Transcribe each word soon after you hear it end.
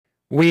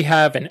We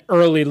have an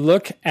early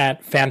look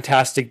at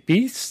Fantastic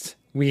Beasts.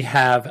 We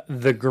have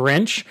The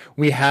Grinch.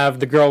 We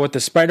have The Girl with the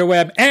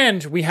Spiderweb.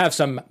 And we have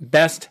some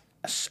Best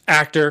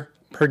Actor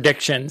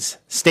predictions.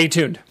 Stay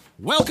tuned.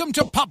 Welcome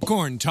to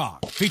Popcorn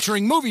Talk,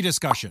 featuring movie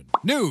discussion,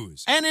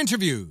 news, and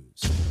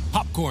interviews.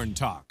 Popcorn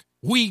Talk.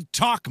 We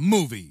talk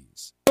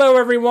movies. Hello,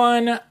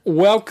 everyone.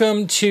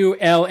 Welcome to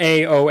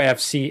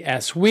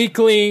LAOFCS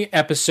Weekly,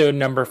 episode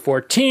number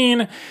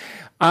 14.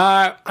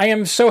 I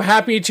am so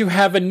happy to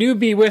have a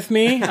newbie with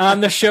me on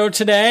the show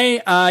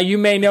today. You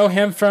may know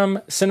him from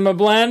Cinema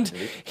Blend.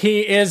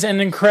 He is an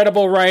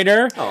incredible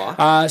writer,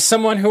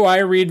 someone who I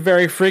read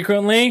very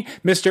frequently.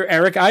 Mr.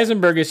 Eric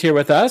Eisenberg is here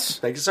with us.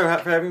 Thank you so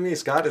much for having me,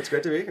 Scott. It's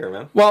great to be here,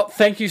 man. Well,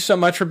 thank you so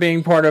much for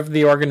being part of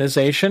the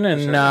organization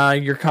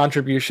and your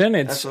contribution.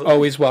 It's Absolutely.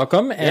 Always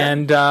welcome,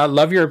 and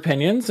love your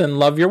opinions and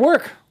love your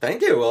work.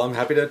 Thank you. Well, I'm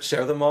happy to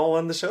share them all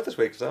on the show this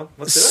week, so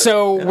let's do it.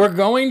 So we're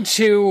going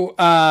to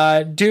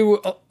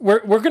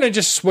we're going to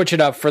just switch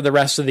it up for the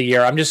rest of the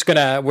year.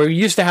 We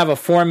used to have a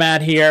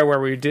format here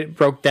where we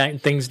broke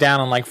things down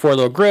in like 4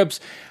 little groups.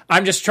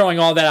 I'm just throwing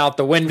all that out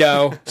the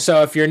window.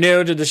 So if you're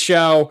new to the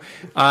show,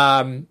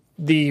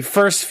 the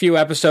first few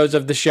episodes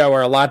of the show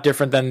are a lot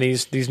different than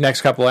these next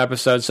couple of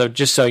episodes. So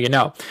just so you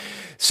know.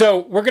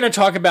 So we're going to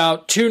talk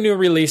about 2 new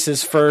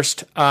releases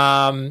first,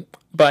 but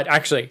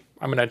actually,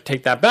 I'm going to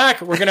take that back.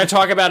 We're going to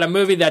talk about a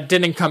movie that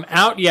didn't come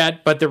out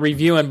yet, but the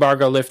review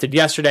embargo lifted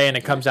yesterday, and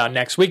it comes out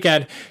next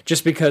weekend,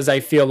 just because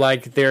I feel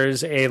like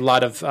there's a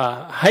lot of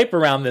hype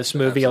around this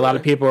movie. Absolutely. A lot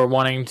of people are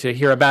wanting to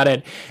hear about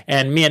it,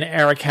 and me and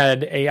Eric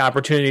had an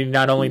opportunity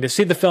not only to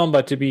see the film,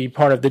 but to be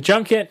part of the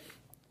junket.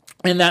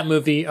 And that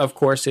movie, of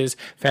course, is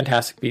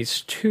Fantastic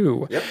Beasts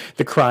 2,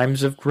 The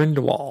Crimes of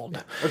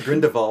Grindelwald. Or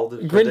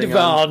Grindelwald.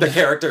 Grindelwald. The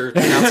character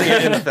pronouncing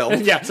it in the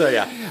film. Yeah. So,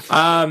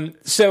 yeah.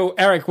 So,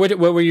 Eric, what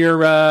were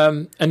your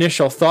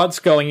initial thoughts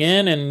going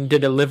in, and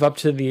did it live up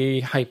to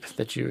the hype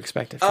that you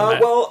expected from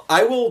that? Well,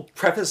 I will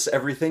preface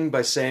everything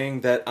by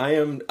saying that I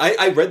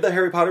read the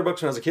Harry Potter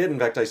books when I was a kid. In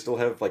fact, I still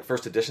have,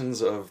 first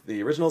editions of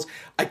the originals.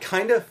 I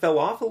kind of fell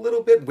off a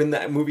little bit when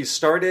that movie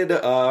started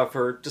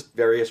for just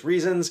various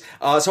reasons.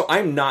 So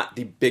I'm not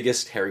the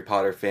biggest Harry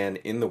Potter fan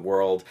in the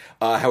world.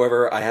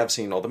 However, I have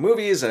seen all the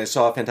movies, and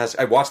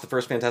I watched the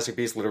first Fantastic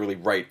Beasts literally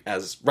right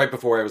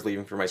before I was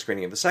leaving for my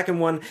screening of the second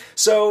one.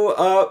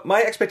 So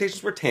my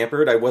expectations were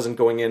tampered. I wasn't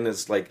going in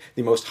as the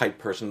most hyped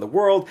person in the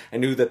world. I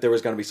knew that there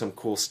was going to be some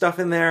cool stuff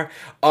in there.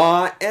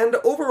 And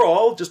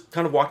overall, just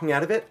kind of walking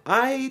out of it,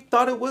 I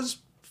thought it was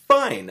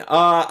fine.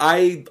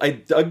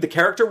 I dug the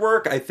character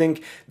work. I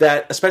think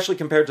that, especially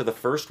compared to the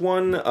first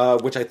one,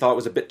 which I thought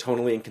was a bit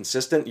tonally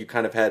inconsistent, you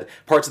kind of had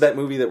parts of that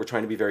movie that were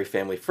trying to be very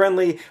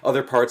family-friendly,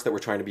 other parts that were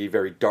trying to be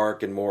very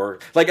dark and more...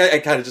 I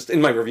kind of just,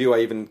 in my review, I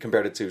even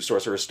compared it to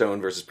Sorcerer's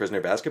Stone versus Prisoner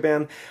of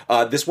Azkaban.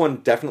 This one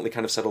definitely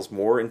kind of settles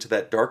more into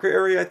that darker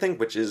area, I think,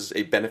 which is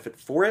a benefit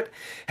for it.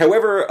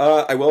 However,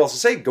 I will also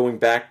say, going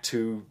back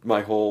to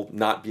my whole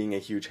not being a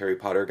huge Harry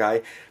Potter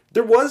guy,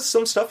 there was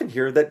some stuff in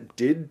here that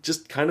did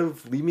just kind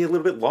of leave me a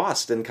little bit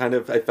lost, and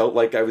I felt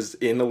like I was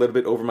in a little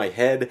bit over my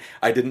head.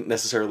 I didn't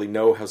necessarily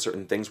know how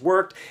certain things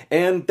worked,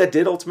 and that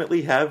did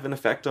ultimately have an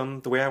effect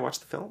on the way I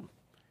watched the film.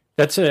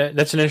 That's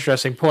an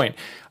interesting point.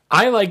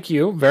 I, like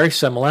you, very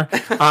similar.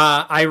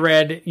 I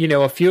read,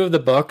 a few of the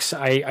books.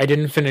 I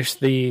didn't finish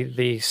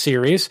the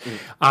series.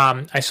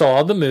 I saw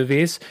all the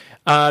movies.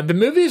 The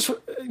movies,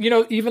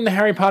 even the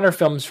Harry Potter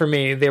films for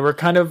me, they were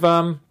kind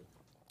of...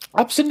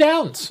 ups and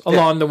downs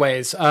along the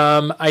ways.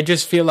 I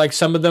just feel like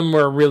some of them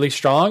were really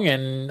strong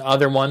and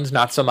other ones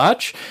not so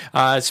much,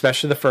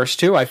 especially the first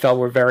 2 I felt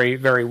were very,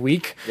 very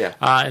weak. Yeah.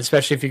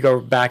 Especially if you go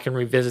back and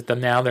revisit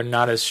them now, they're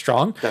not as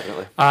strong.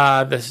 Definitely.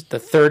 The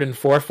 3rd and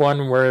 4th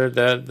one were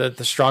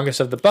the strongest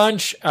of the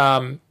bunch.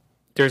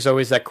 There's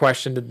always that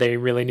question, did they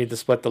really need to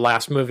split the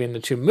last movie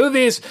into 2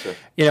 movies?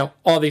 Sure.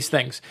 All these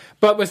things.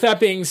 But with that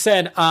being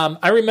said,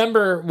 I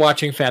remember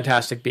watching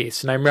Fantastic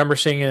Beasts, and I remember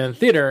seeing it in the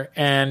theater,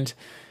 and...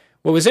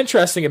 what was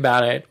interesting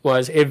about it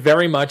was it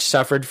very much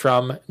suffered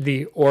from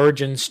the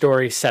origin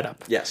story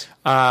setup. Yes.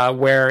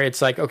 Where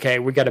it's like, okay,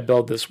 we got to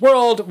build this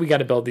world, we got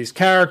to build these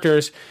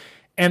characters.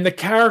 And the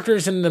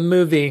characters in the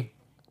movie,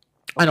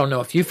 I don't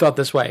know if you felt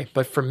this way,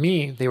 but for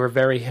me, they were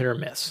very hit or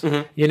miss.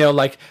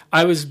 Mm-hmm.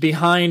 I was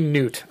behind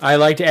Newt. I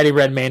liked Eddie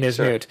Redmayne as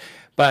Newt.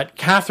 But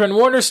Catherine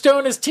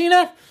Warner-Stone as Tina,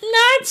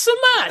 not so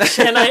much.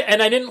 And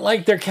I didn't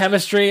like their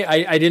chemistry.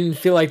 I didn't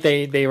feel like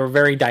they were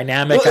very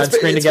dynamic on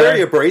screen together. It's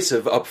very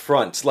abrasive up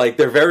front.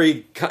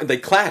 They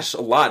clash a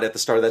lot at the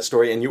start of that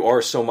story, and you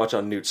are so much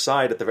on Newt's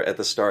side at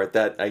the start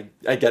that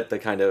I get the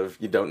kind of,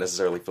 you don't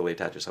necessarily fully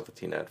attach yourself with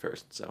Tina at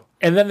first. So.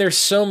 And then there's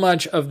so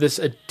much of this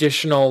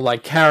additional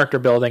character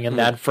building in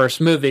that first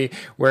movie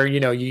where,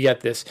 you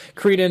get this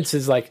Credence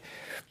is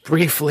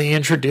briefly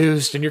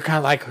introduced, and you're kind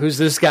of like, who's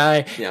this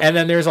guy? Yeah. And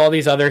then there's all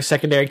these other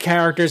secondary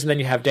characters, and then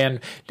you have Dan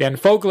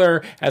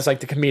Fogler as the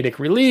comedic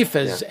relief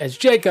as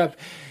Jacob.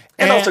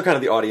 And also kind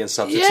of the audience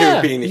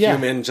substitute, being the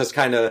human, just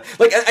kind of...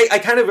 Like, I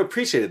kind of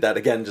appreciated that,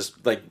 again,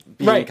 just, like,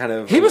 being kind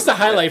of... He was the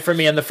highlight for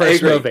me in the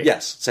first movie.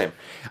 Yes, same.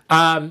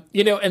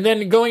 You know, and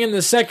then going in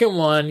the second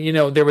one, you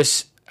know,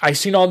 I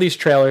seen all these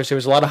trailers. There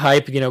was a lot of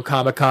hype, you know,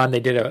 Comic-Con. They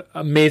did an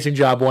amazing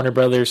job, Warner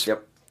Brothers.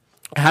 Yep.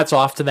 Hats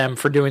off to them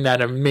for doing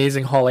that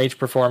amazing Hall H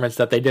performance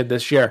that they did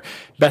this year.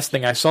 Best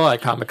thing I saw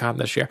at Comic-Con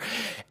this year.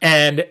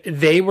 And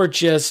they were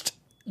just...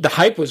 The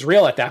hype was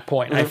real at that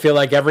point. I feel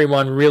like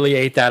everyone really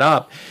ate that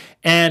up.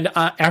 And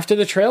after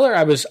the trailer,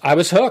 I was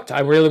hooked.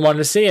 I really wanted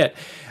to see it.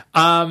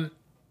 And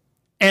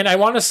I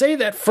want to say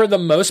that for the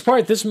most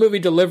part, this movie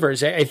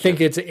delivers. I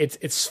think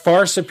it's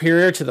far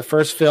superior to the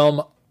first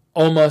film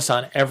almost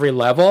on every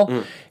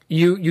level.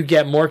 You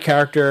get more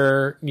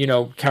character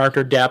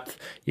depth.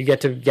 You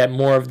get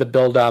more of the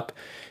build up.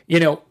 You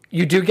know,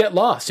 you do get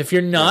lost. If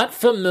you're not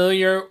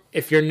familiar,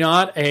 if you're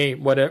not a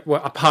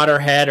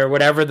Potterhead or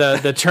whatever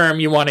the term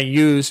you want to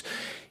use,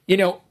 you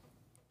know,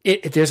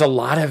 there's a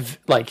lot of,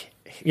 like,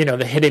 you know,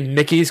 the hidden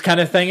Mickeys kind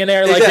of thing in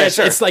there. Like,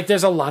 it's like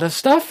there's a lot of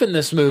stuff in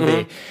this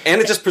movie.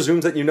 And it just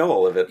presumes that you know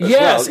all of it as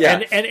well. Yeah.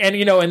 And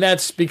you know, and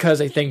that's because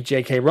I think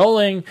J.K.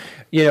 Rowling,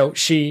 you know,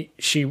 she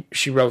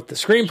wrote the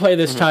screenplay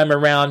this time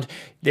around.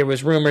 There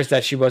was rumors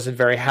that she wasn't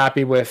very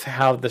happy with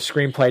how the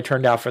screenplay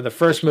turned out for the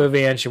first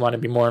movie, and she wanted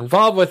to be more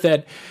involved with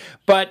it.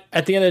 But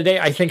at the end of the day,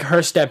 I think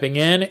her stepping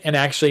in and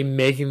actually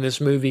making this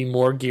movie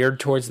more geared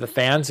towards the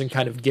fans and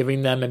kind of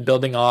giving them and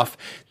building off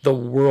the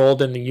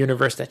world and the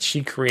universe that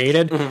she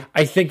created,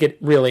 I think it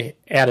really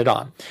added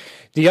on.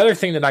 The other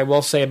thing that I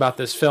will say about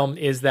this film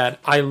is that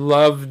I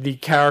love the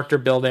character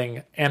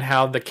building and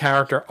how the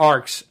character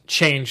arcs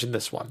change in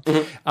this one.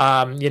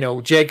 You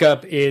know,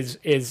 Jacob is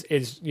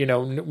you know,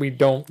 we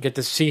don't get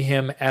to see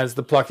him as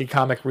the plucky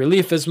comic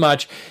relief as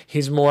much.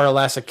 He's more or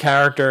less a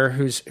character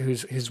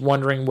who's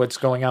wondering what's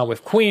going on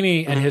with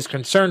Queenie and his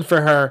concern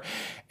for her.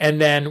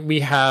 And then we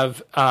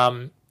have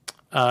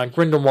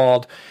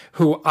Grindelwald,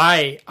 who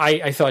I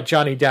thought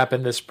Johnny Depp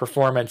in this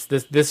performance.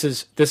 This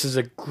is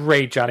a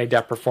great Johnny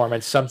Depp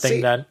performance.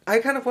 Something that I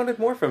kind of wanted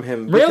more from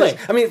him. Really,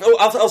 I mean,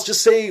 I'll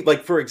just say,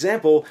 like, for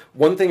example,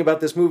 one thing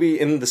about this movie,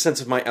 in the sense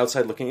of my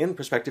outside looking in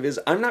perspective, is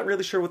I'm not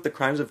really sure what the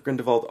crimes of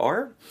Grindelwald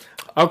are.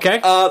 Okay,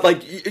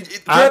 like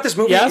throughout this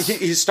movie,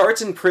 he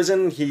starts in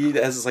prison. He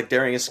has this, like,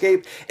 daring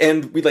escape,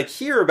 and we, like,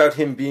 hear about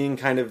him being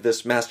kind of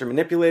this master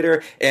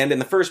manipulator. And in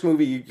the first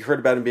movie, you heard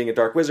about him being a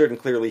dark wizard, and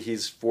clearly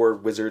he's for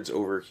wizards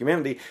over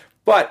humanity.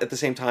 But at the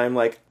same time,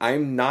 like,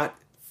 I'm not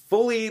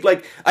fully,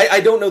 like,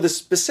 I don't know the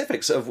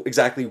specifics of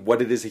exactly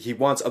what it is that he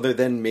wants, other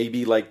than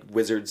maybe, like,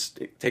 wizards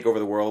take over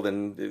the world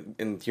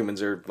and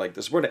humans are, like,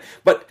 the subordinate.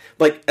 But,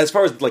 like, as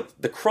far as, like,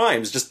 the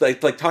crimes, just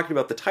like talking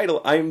about the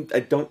title, I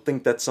don't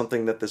think that's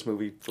something that this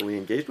movie fully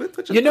engaged with.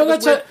 Which you know,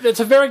 that's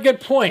a very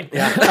good point.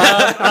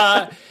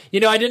 Yeah. You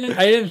know, I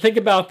didn't think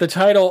about the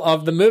title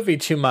of the movie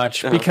too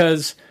much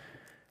because.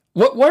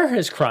 What were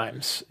his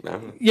crimes?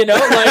 You know,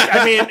 like,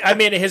 I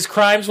mean, his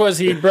crimes was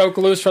he broke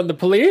loose from the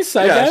police,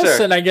 I guess,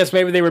 and I guess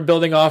maybe they were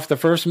building off the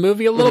first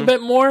movie a little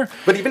bit more.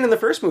 But even in the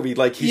first movie,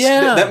 like,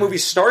 that movie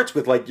starts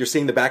with, like, you're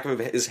seeing the back of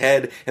his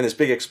head and this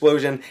big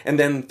explosion, and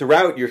then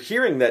throughout you're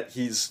hearing that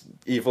he's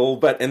evil,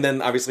 and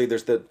then obviously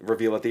there's the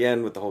reveal at the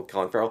end with the whole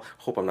Colin Farrell.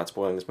 Hope I'm not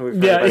spoiling this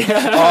movie for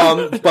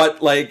anybody.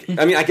 But, like,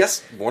 I mean, I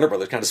guess Warner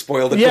Brothers kind of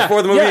spoiled it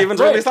before the movie even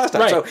released last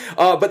time.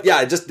 So, but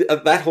yeah, just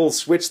that whole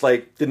switch,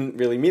 like, didn't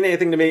really mean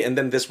anything to me. And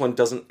then this one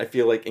doesn't, I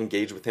feel like,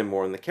 engage with him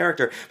more in the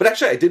character. But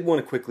actually, I did want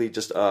to quickly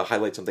just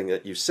highlight something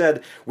that you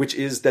said, which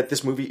is that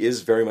this movie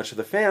is very much for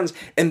the fans,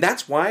 and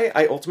that's why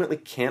I ultimately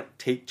can't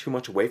take too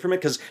much away from it.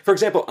 Because, for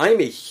example, I'm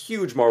a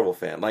huge Marvel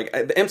fan. Like,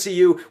 the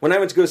MCU, when I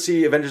went to go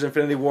see Avengers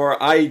Infinity War,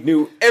 I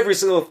knew every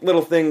single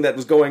little thing that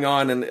was going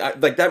on, and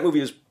like, that movie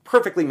is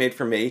perfectly made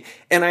for me,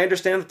 and I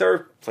understand that there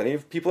are plenty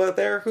of people out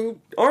there who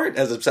aren't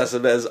as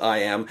obsessive as I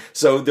am,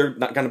 so they're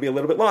not going to be a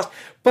little bit lost.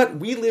 But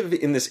we live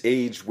in this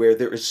age where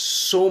there is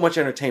so much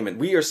entertainment.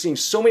 We are seeing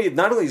so many,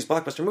 not only these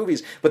blockbuster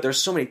movies, but there's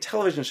so many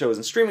television shows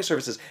and streaming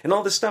services and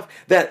all this stuff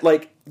that,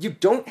 like, you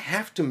don't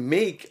have to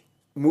make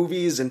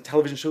movies and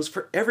television shows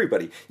for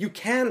everybody. You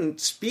can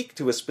speak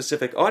to a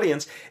specific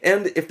audience,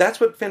 and if that's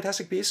what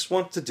Fantastic Beasts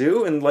wants to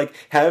do, and, like,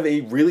 have a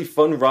really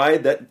fun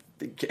ride that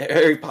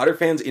Harry Potter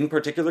fans in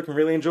particular can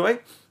really enjoy,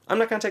 I'm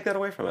not going to take that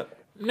away from it.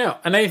 No,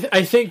 and I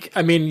think,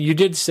 I mean, you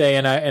did say,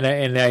 and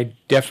I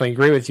definitely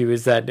agree with you,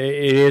 is that it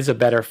is a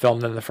better film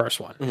than the first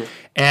one. Mm-hmm.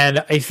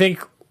 And I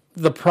think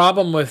the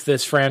problem with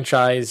this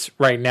franchise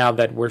right now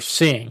that we're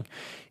seeing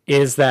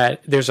is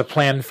that there's a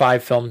planned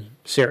 5-film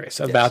series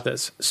about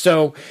this.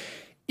 So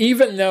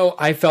even though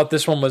I felt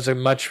this one was a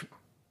much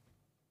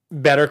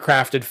better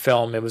crafted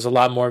film, it was a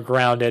lot more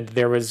grounded.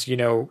 There was, you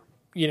know,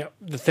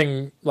 the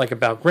thing, like,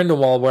 about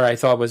Grindelwald where I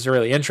thought was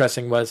really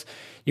interesting was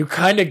you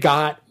kind of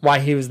got why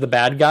he was the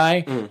bad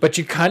guy, but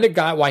you kind of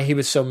got why he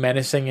was so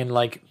menacing, and,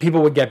 like,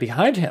 people would get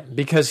behind him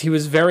because he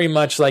was very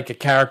much like a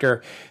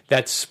character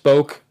that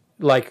spoke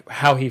like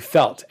how he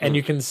felt. And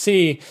you can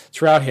see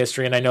throughout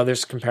history, and I know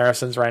there's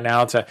comparisons right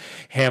now to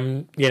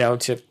him, you know,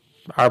 to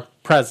our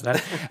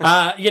president,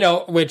 you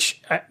know,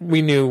 which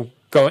we knew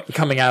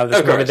coming out of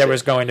this movie there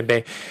was going to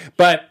be.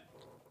 But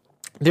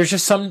there's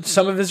just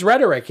some of his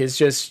rhetoric is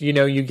just,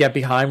 you get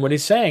behind what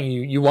he's saying.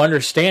 You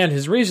understand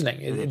his reasoning.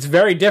 It's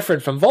very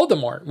different from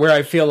Voldemort, where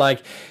I feel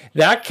like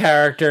that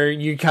character,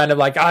 you kind of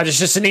like, it's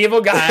just an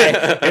evil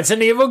guy. It's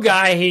an evil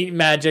guy. He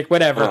magic,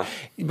 whatever.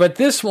 But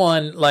this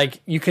one,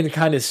 like, you can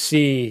kind of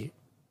see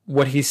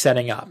what he's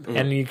setting up,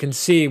 and you can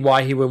see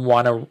why he would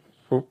want to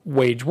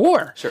wage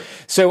war. Sure.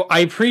 So I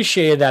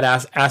appreciated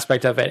that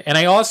aspect of it, and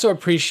I also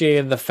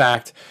appreciated the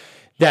fact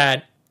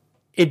that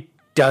it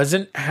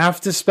doesn't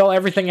have to spell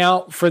everything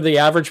out for the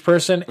average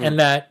person, and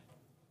that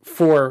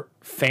for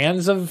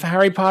fans of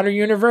Harry Potter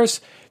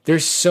universe,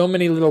 there's so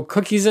many little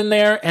cookies in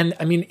there. And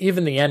I mean,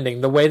 even the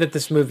ending, the way that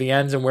this movie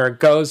ends and where it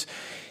goes,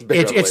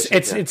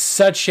 it's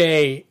such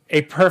a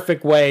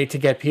perfect way to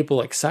get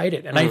people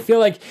excited. And I feel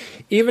like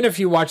even if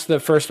you watch the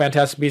first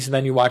Fantastic Beasts and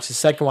then you watch the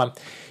second one,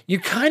 you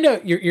kind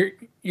of you're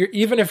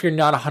even if you're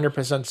not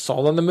 100%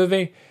 sold on the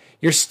movie,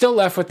 you're still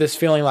left with this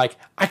feeling like,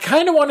 I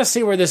kind of want to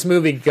see where this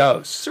movie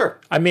goes. Sure.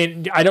 I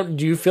mean,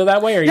 do you feel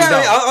that way? Or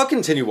I'll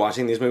continue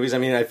watching these movies. I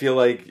mean, I feel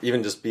like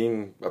even just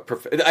being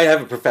I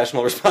have a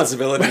professional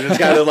responsibility to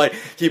kind of like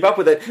keep up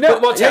with it. No,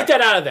 well, take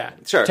that out of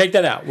that. Sure. Take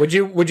that out. Would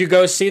you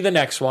go see the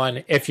next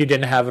one if you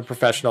didn't have a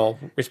professional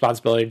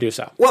responsibility to do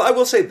so? Well, I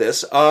will say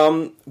this.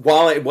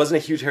 While I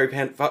wasn't a huge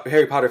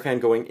Harry Potter fan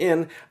going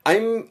in,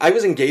 I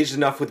was engaged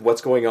enough with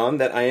what's going on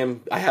that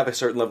I have a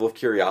certain level of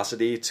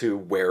curiosity to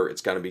where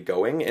it's going to be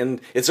going.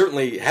 And it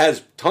certainly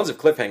has tons of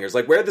cliffhangers.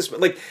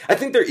 I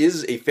think there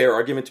is a fair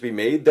argument to be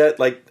made that,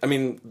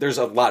 there's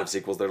a lot of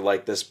sequels that are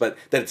like this, but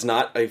that it's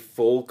not a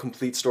full,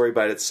 complete story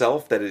by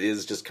itself, that it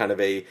is just kind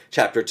of a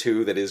chapter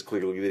 2 that is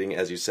clearly leading,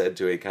 as you said,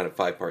 to a kind of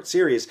 5-part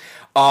series.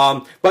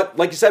 But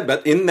like you said,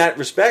 but in that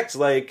respect,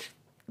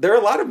 there are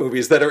a lot of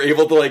movies that are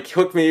able to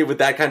hook me with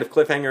that kind of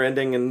cliffhanger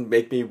ending and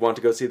make me want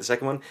to go see the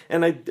second one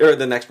or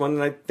the next one,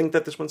 and I think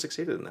that this one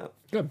succeeded in that.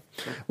 Good.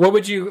 What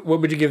would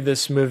you give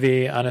this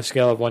movie on a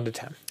scale of 1 to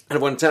 10? Out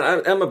of 1 to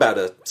 10, I'm about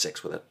a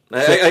 6 with it.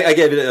 I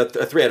gave it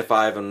a 3 out of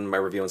 5 on my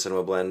review on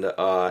Cinema Blend,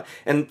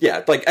 and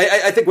yeah,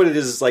 I think what it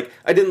is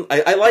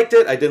I liked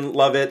it. I didn't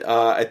love it.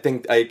 I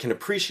think I can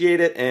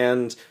appreciate it,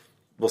 and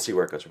we'll see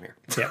where it goes from here.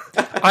 Yeah,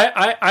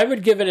 I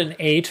would give it an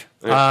 8.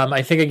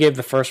 I think I gave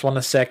the first one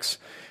a 6.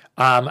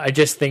 I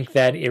just think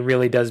that it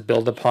really does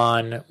build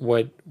upon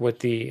what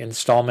the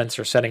installments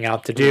are setting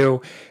out to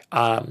do.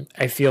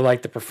 I feel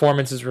like the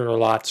performances were a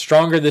lot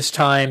stronger this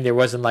time. There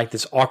wasn't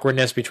this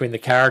awkwardness between the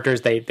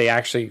characters. They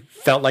actually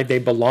felt like they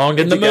belonged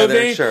in the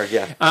movie. Sure,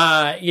 yeah.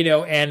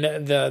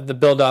 And the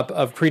build up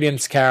of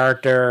Credence's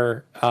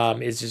character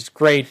is just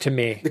great to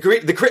me.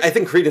 I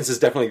think Credence is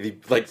definitely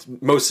the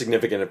most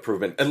significant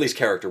improvement, at least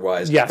character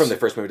wise, from the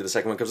first movie to the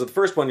second one. Because with the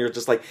first one, you're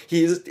just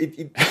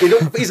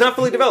he's not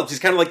fully developed. He's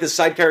kind of like this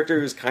side character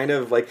who's kind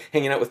of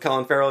hanging out with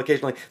Colin Farrell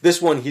occasionally. This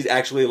one, he's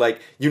actually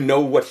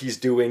what he's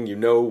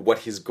doing, what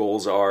his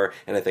goals are,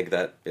 and I think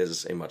that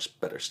is a much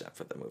better step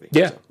for the movie.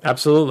 Yeah, so.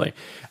 Absolutely.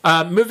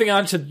 Moving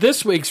on to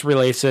this week's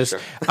releases,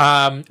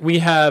 sure. We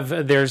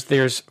have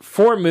there's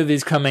 4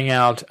 movies coming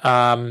out.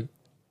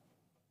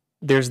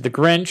 There's The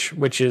Grinch,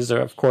 which is,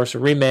 of course, a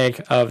remake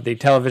of the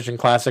television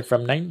classic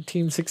from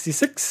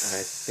 1966.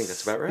 I think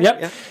that's about right.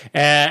 Yep.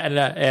 Yeah.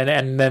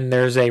 And then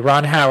there's a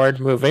Ron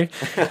Howard movie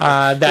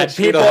that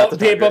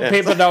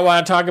people don't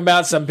want to talk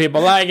about. Some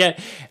people like it.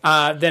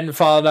 Then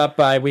followed up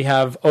by we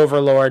have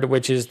Overlord,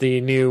 which is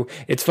the new.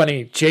 It's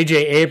funny,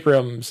 J.J.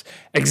 Abrams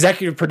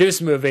executive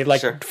produced movie.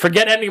 Sure.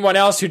 Forget anyone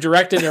else who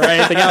directed it or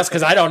anything else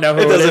because I don't know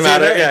who it is.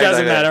 Matter. Either. It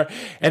doesn't matter.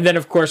 And then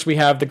of course we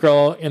have The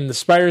Girl in the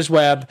Spider's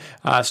Web,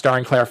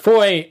 starring Claire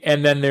Foy,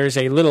 and then there's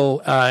a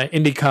little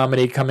indie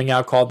comedy coming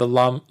out called The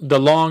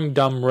Long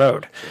Dumb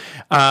Road.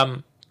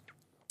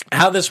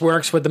 How this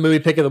works with the movie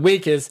pick of the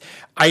week is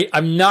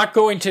I'm not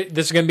going to,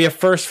 this is going to be a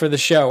first for the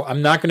show.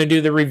 I'm not going to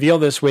do the reveal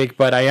this week,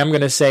 but I am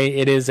going to say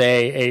it is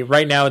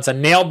right now it's a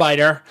nail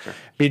biter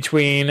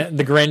between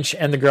The Grinch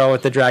and The Girl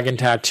with the Dragon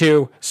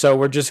Tattoo. So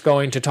we're just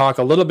going to talk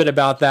a little bit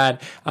about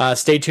that.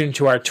 Stay tuned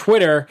to our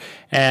Twitter,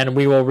 and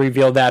we will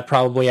reveal that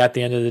probably at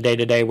the end of the day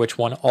today, which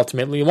one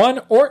ultimately won,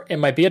 or it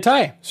might be a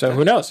tie. So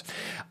who knows?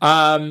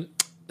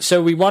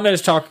 So we wanted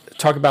to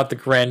talk about The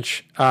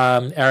Grinch.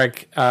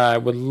 Eric,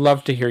 would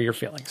love to hear your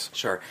feelings.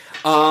 Sure.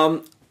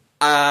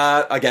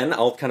 Again,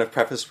 I'll kind of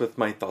preface with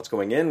my thoughts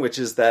going in, which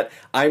is that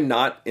I'm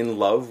not in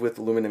love with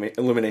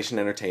Illumination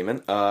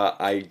Entertainment.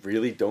 I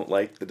really don't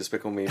like the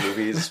Despicable Me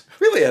movies,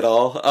 really at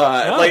all.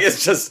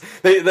 It's just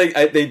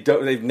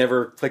they've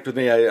never clicked with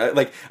me.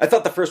 I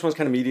thought the first one was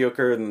kind of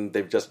mediocre, and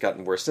they've just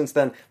gotten worse since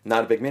then.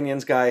 Not a big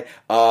Minions guy.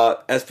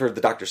 As for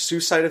the Dr.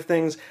 Seuss side of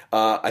things,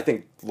 I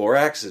think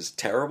Lorax is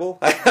terrible.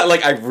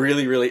 I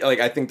really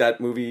I think that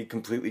movie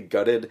completely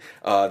gutted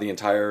the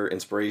entire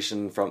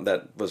inspiration from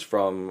Dr.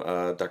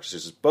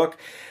 Seuss's book.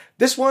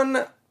 This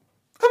one,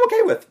 I'm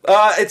okay with.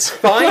 It's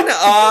fine.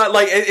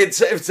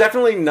 It's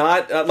definitely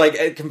not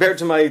compared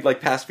to my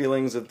compared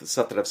compared of the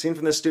stuff that I've seen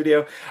from this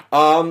studio.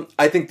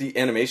 I think the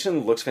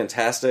animation looks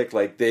fantastic.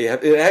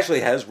 It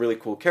actually has really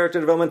cool character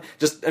development.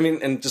 Just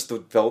the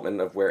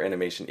development of where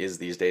animation is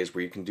these days,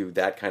 where you can do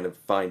that kind of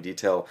fine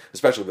detail,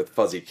 especially with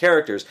fuzzy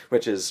characters,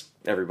 which is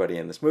everybody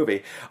in this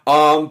movie.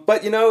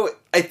 But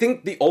I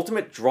think the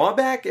ultimate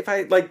drawback,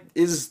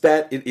 is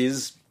that it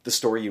is the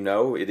story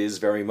it is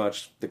very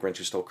much The Grinch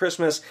Who Stole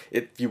Christmas.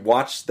 If you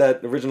watch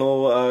that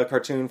original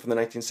cartoon from the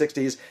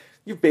 1960s,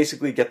 you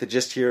basically get the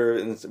gist here,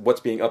 and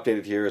what's being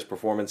updated here is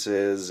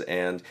performances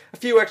and a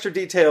few extra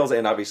details,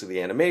 and obviously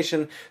the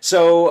animation.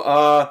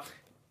 So,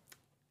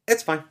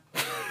 it's fine.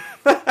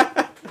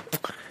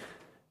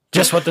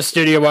 Just what the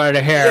studio wanted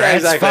to hear. Yeah,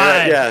 it's exactly.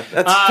 fine. Yeah,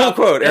 that's full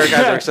quote. Eric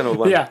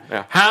Eisenberg.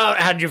 Yeah.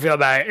 How did you feel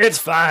about it? It's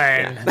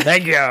fine. Yeah.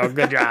 Thank you.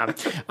 Good job.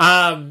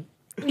 I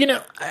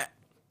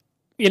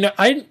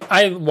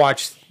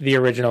watched the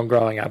original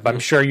growing up. I'm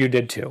sure you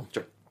did too.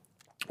 Sure.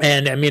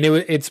 And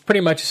it's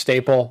pretty much a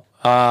staple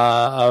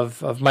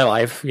of my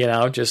life.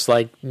 Just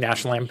like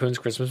National Lampoon's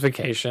Christmas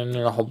Vacation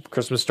and the whole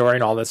Christmas Story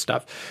and all this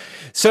stuff.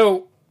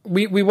 So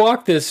we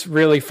walk this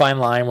really fine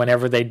line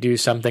whenever they do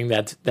something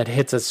that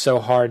hits us so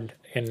hard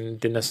in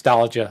the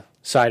nostalgia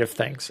side of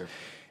things. Sure.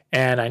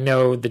 And I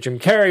know the Jim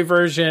Carrey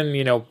version,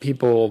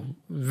 people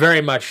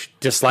very much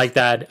dislike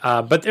that.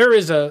 But there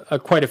is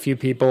quite a few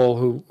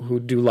people who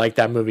do like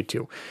that movie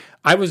too.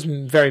 I was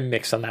very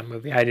mixed on that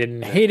movie. I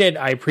didn't hate it.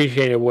 I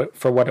appreciated it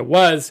for what it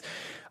was.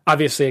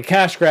 Obviously a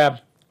cash grab.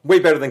 Way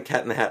better than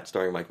Cat in the Hat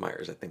starring Mike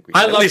Myers, I think.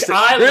 I love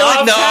Cat in the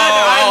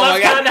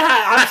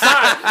Hat. I'm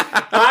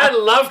sorry. I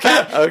love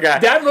Cat. Okay.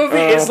 That movie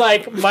is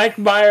like Mike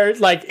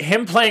Myers, like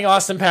him playing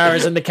Austin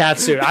Powers in the cat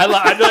suit.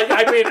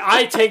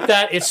 I take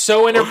that. It's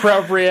so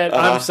inappropriate.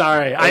 I'm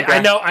sorry. Okay.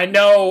 I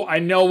know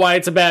why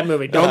it's a bad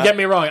movie. Don't get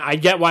me wrong. I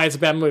get why it's a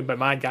bad movie, but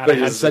my God, I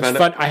had such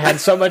fun. I had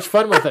so much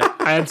fun with it.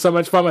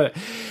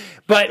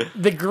 But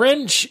The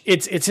Grinch,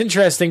 it's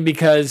interesting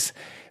because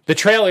the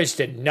trailers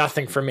did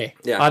nothing for me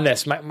on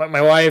this.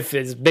 My wife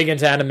is big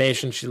into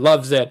animation. She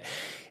loves it.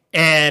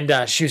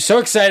 And she was so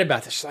excited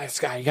about this. She's like,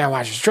 Scott, you got to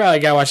watch this trailer.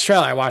 I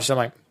watched it. I'm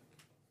like,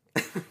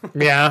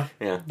 yeah.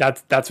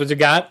 That's what you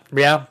got?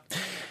 Yeah.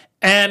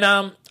 And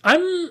I'm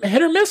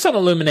hit or miss on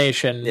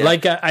Illumination. Yeah.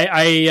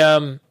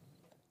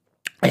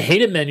 I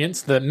hated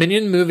Minions. The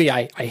Minion movie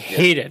I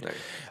hated.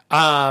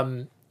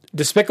 Right.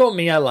 Despicable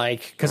Me I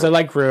like because I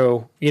like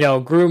Gru.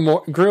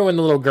 Gru and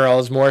the little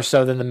girls more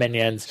so than the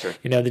Minions. Sure.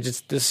 They're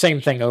just the same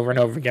thing over and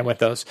over again with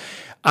those.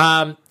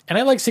 And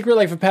I like Secret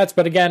Life of Pets,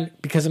 but again,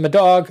 because I'm a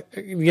dog,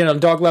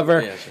 dog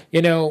lover,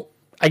 sure.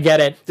 I get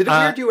it. Did it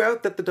weird you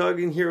out that the dog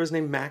in here is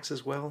named Max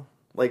as well?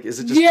 Is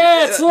it just...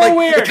 Yeah, it's a little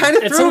weird. It kind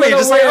of threw me.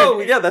 Just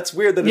weird. That's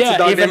weird that it's a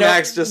dog named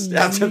Max just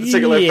after the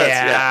Secret Life of Pets.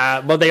 Yeah,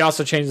 well, they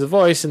also changed the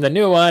voice in the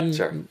new one.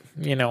 Sure.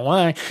 You know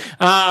why.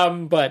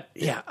 But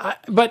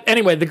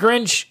anyway, The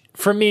Grinch,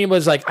 for me,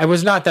 was I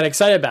was not that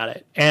excited about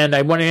it. And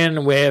I went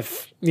in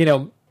with,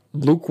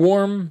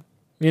 lukewarm,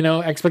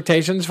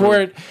 expectations for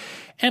it.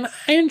 And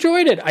I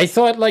enjoyed it. I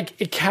thought,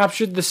 it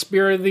captured the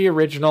spirit of the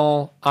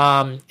original.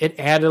 It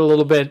added a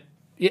little bit.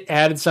 It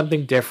added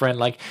something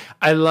different.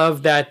 I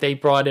love that they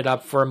brought it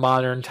up for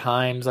modern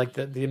times.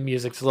 The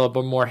music's a little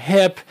bit more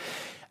hip.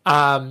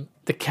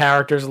 The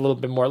character's a little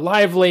bit more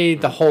lively.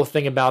 The whole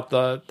thing about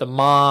the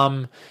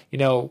mom,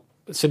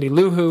 Cindy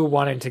Lou Who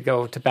wanting to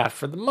go to bat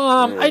for the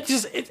mom.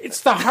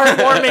 It's the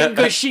heartwarming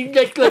gushy,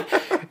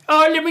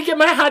 let me get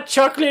my hot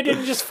chocolate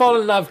and just fall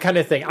in love kind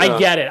of thing. I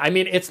get it.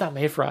 It's not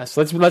made for us.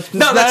 That's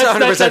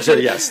 100%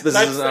 true. Yes, this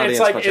is an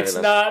audience. It's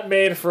not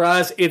made for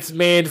us. It's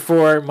made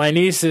for my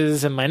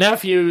nieces and my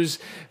nephews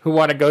who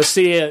want to go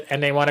see it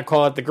and they want to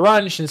call it the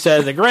Grunch instead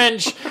of the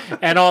Grinch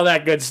and all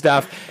that good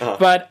stuff.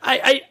 But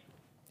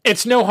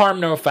it's no harm,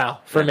 no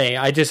foul for me.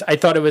 I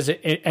thought it was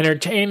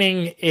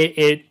entertaining.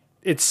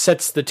 It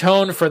sets the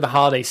tone for the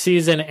holiday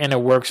season, and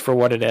it works for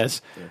what it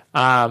is.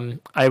 Yeah.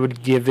 I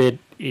would give it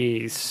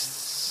a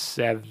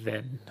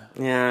 7.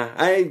 Yeah,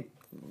 I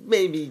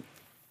maybe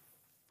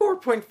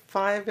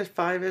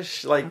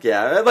 4.5-ish.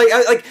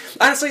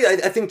 Honestly,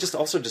 I think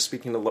just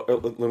speaking to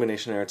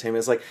Illumination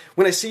Entertainment is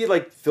when I see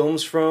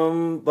films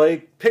from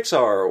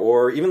Pixar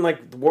or even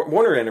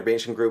Warner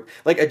Animation Group,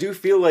 I do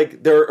feel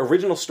there are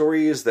original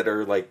stories that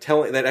are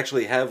telling that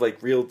actually have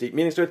real deep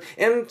meanings to it.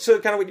 And so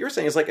kind of what you're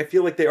saying is I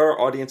feel they are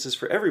audiences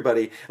for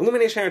everybody.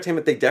 Illumination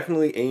Entertainment, they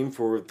definitely aim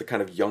for the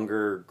kind of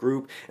younger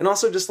group, and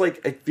also just I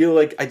feel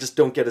I just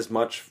don't get as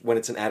much when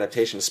it's an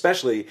adaptation,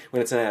 especially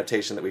when it's an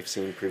adaptation that we've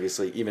seen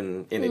previously,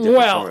 even in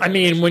well,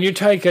 when you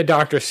take a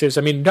Dr.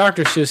 Seuss,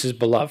 Dr. Seuss is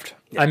beloved.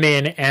 Yeah.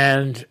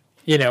 And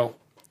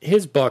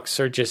his books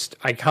are just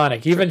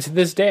iconic, even to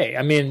this day.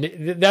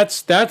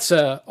 That's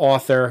a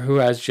author who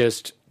has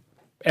just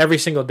every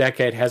single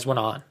decade has one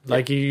on. Yeah.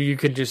 You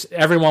could just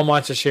everyone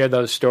wants to share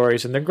those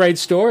stories, and they're great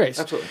stories.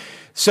 Absolutely.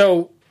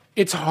 So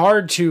it's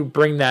hard to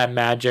bring that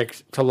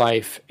magic to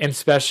life, and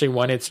especially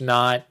when it's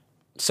not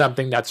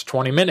something that's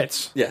 20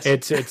 minutes. Yes.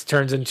 It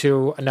turns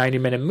into a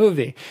 90-minute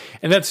movie.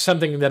 And that's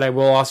something that I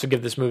will also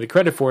give this movie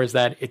credit for, is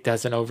that it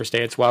doesn't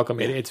overstay its welcome.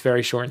 It's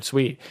very short and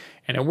sweet,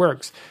 and it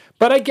works.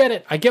 But I get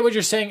it. I get what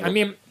you're saying. I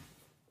mean,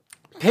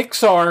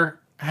 Pixar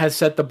has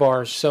set the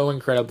bar so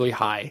incredibly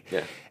high.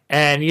 Yeah.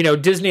 And,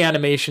 Disney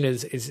animation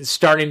is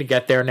starting to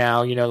get there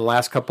now. The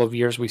last couple of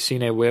years we've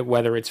seen it,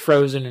 whether it's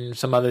Frozen and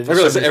some other...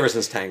 Ever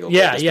since Tangled.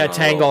 Yeah,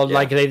 Tangled.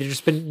 Like,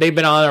 they've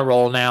been on a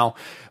roll now.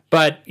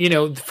 But,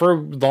 for a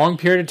long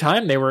period of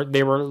time, they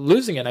were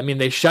losing it. I mean,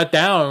 they shut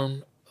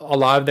down a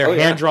lot of their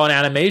hand-drawn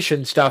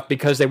animation stuff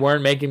because they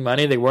weren't making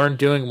money. They weren't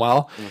doing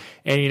well.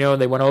 And,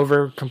 they went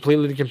over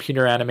completely to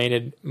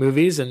computer-animated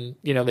movies. And,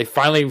 they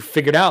finally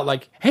figured out,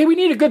 like, hey, we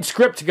need a good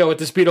script to go with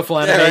this beautiful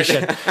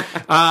animation.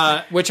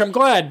 Which I'm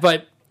glad.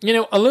 But,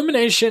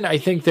 Illumination, I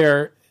think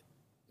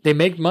they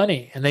make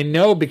money. And they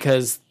know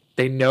because...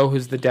 they know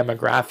who's the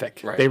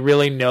demographic. Right. They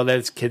really know that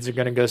its kids are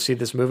going to go see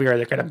this movie, or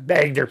they're going to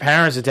beg their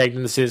parents to take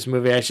them to see this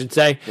movie, I should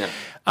say.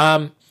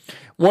 Yeah.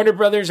 Warner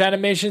Brothers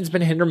animation's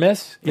been hit or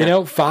miss.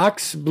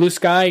 Fox, Blue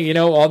Sky,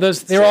 all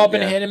those, they're all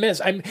been hit and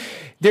miss.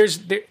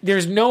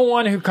 There's no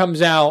one who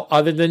comes out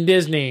other than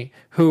Disney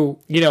who,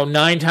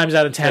 9 times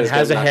out of 10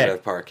 has a hit. Out of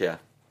the park, yeah.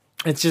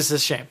 It's just a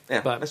shame.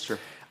 Yeah, but, that's true.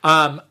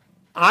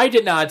 I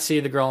did not see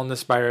The Girl in the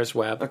Spider's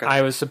Web. Okay.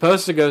 I was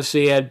supposed to go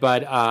see it,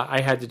 but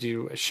I had to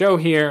do a show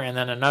here and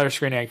then another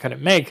screening I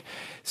couldn't make.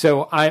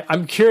 So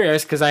I'm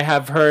curious because I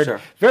have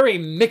heard very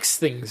mixed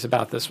things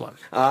about this one.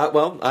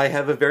 Well, I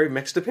have a very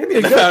mixed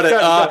opinion about it.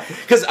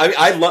 Because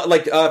I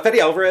love, Fede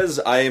Alvarez,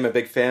 I am a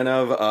big fan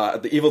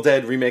of. The Evil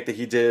Dead remake that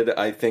he did,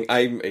 I think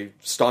I'm a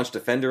staunch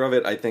defender of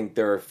it. I think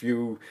there are a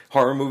few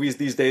horror movies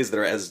these days that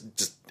are as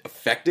just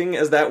affecting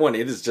as that one.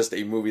 It is just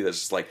a movie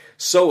that's just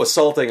so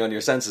assaulting on your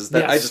senses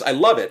that I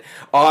love it.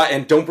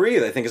 And Don't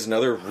Breathe, I think, is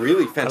another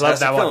really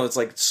fantastic film. One.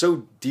 It's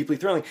so deeply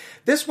thrilling.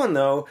 This one,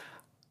 though,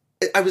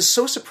 I was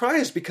so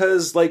surprised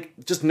because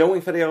just knowing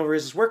Fede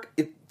Alvarez's work,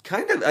 it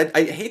kind of,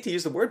 I hate to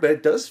use the word, but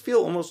it does feel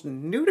almost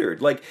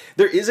neutered.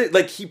 There is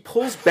he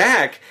pulls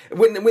back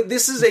when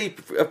this is a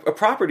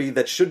property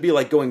that should be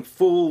going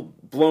full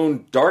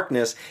blown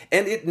darkness,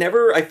 and it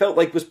never, I felt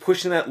was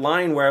pushing that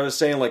line where I was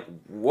saying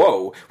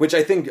whoa, which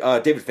I think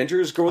David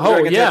Fincher's Girl with the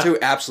Dragon Tattoo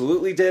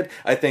absolutely did.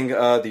 I think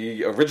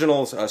the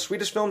original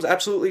Swedish films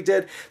absolutely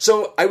did.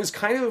 So I was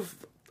kind of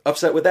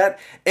upset with that.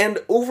 And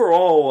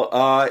overall,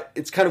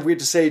 it's kind of weird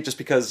to say just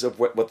because of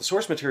what the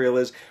source material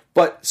is,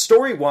 but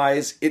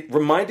story-wise, it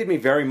reminded me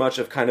very much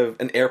of kind of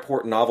an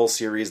airport novel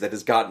series that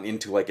has gotten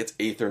into its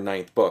 8th or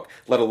 9th book,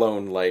 let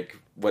alone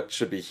what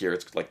should be here.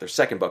 It's their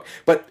second book.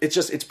 But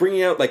it's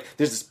bringing out,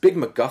 there's this big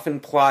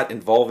MacGuffin plot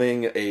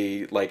involving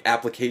a,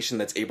 application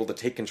that's able to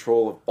take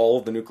control of all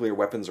of the nuclear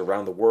weapons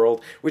around the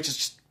world, which is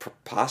just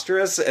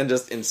preposterous and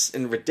just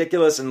and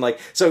ridiculous. And,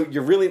 so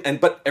you're really,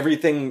 but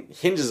everything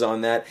hinges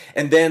on that.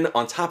 And then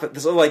on top of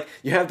this,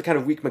 you have the kind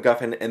of weak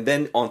MacGuffin, and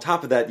then on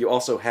top of that, you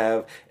also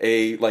have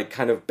a,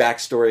 kind of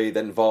backstory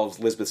that involves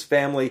Lisbeth's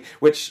family,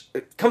 which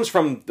comes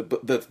from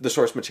the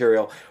source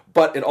material,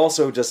 but it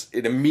also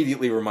it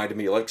immediately reminded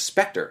me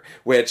Spectre,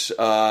 which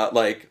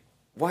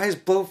why is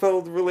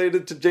Blofeld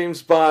related to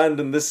James Bond,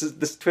 and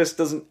this twist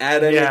doesn't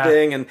add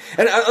anything, and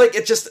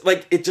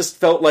it just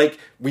felt like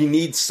we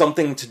need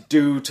something to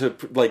do to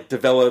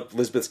develop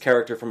Lisbeth's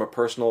character from a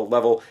personal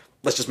level.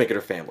 Let's just make it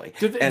her family.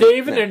 Did they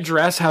even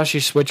address how she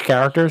switched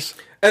characters?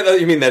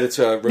 You mean that it's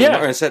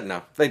I said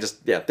no. They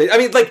just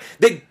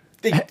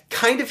They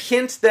kind of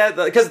hint that,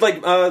 because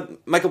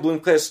Michael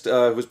Blomkvist,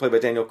 who was played by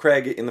Daniel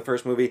Craig in the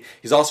first movie,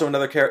 he's also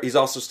another character. He's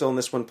also still in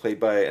this one,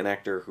 played by an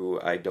actor who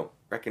I don't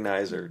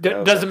recognize or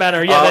know. Doesn't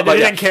matter. Yeah, they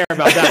didn't care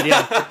about that.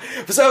 Yeah.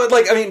 So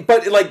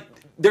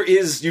there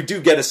is, you do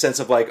get a sense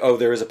of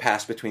there is a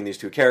past between these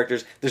two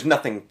characters. There's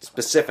nothing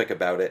specific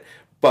about it.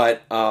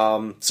 But,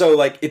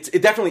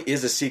 it definitely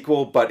is a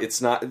sequel, but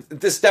it's not,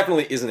 this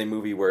definitely isn't a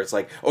movie where it's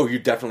you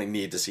definitely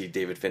need to see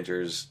David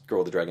Fincher's Girl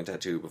with the Dragon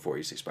Tattoo before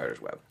you see Spider's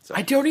Web. So,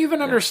 I don't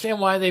even understand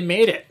why they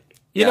made it.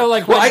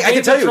 I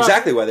can tell you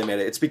exactly why they made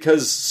it. It's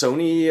because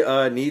Sony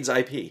needs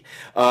IP.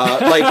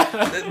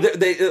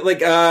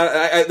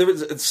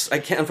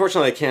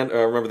 Unfortunately, I can't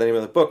remember the name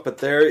of the book, but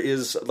there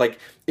is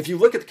if you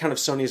look at kind of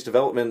Sony's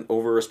development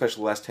over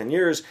especially the last 10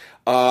 years,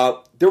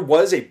 there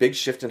was a big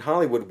shift in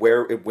Hollywood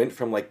where it went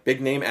from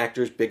big name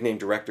actors, big name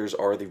directors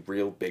are the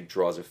real big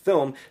draws of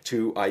film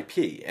to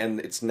IP, and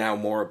it's now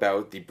more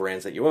about the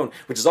brands that you own,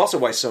 which is also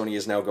why Sony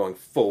is now going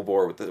full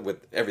bore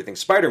with everything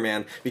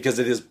Spider-Man, because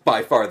it is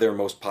by far their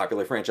most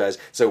popular franchise.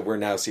 So we're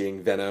now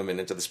seeing Venom and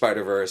Into the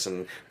Spider-Verse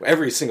and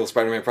every single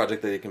Spider-Man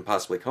project that they can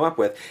possibly come up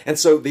with, and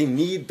so they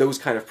need those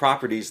kind of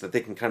properties that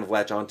they can kind of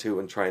latch onto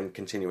and try and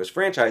continue as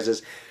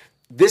franchises.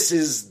 This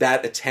is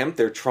that attempt.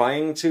 They're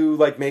trying to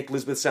make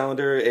Lisbeth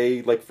Salander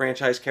a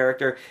franchise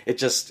character. It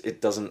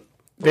doesn't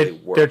really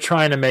work. They're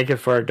trying to make it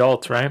for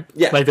adults, right?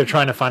 Yeah. They're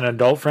trying to find an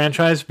adult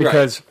franchise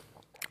because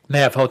They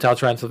have Hotel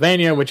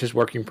Transylvania, which is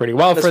working pretty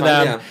well for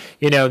them. Yeah.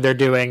 You know, they're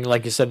doing,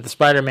 like you said, the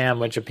Spider-Man,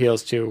 which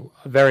appeals to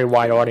a very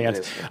wide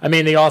audience. I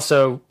mean, they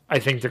also, I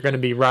think they're going to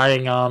be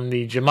riding on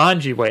the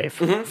Jumanji wave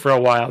for a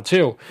while,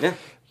 too. Yeah.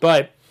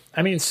 But,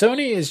 I mean,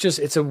 Sony is just,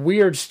 it's a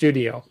weird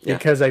studio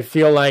because I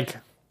feel like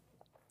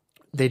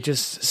they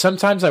just,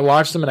 sometimes I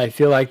watch them and I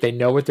feel like they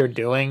know what they're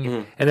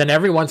doing. And then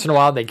every once in a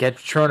while they get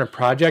thrown a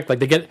project, like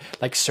they get,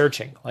 like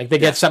Searching. Like they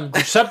get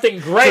something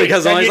great.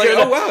 Because I was like,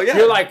 oh, wow, yeah.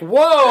 You're like,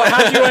 whoa,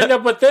 how'd you end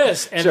up with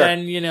this? And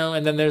then, you know,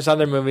 and then there's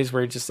other movies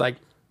where you're just like,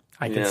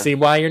 I can see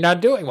why you're not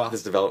doing well.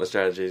 This development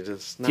strategy is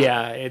just not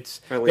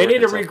they need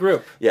to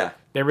regroup. Yeah.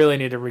 They really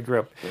need to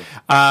regroup.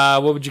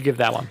 What would you give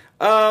that one?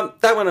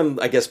 That one, I'm,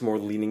 I guess, more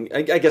leaning.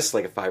 I guess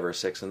like a 5 or a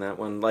 6 in that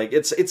one. Like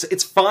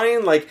it's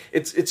fine. Like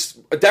it's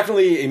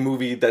definitely a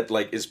movie that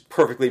like is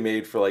perfectly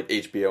made for like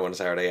HBO on a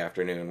Saturday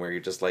afternoon, where you're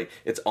just like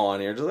it's on,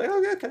 and you're just like,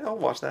 okay, I'll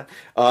watch that,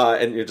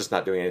 and you're just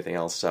not doing anything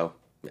else. So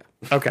yeah.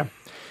 Okay.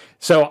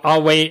 So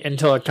I'll wait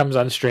until it comes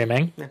on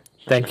streaming. Yeah.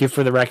 Thank you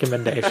for the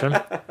recommendation.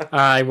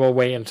 I will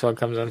wait until it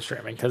comes on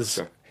streaming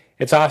because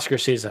it's Oscar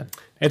season.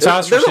 There's a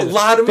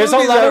lot of movies.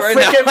 There's a lot of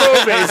freaking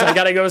movies I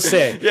gotta go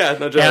see. Yeah,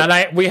 no joke.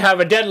 And we have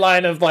a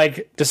deadline of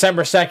like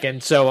December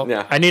 2nd, so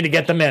I need to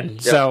get them in.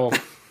 Yep. So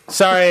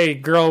sorry,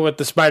 girl with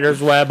the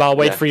spider's web. I'll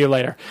wait for you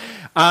later.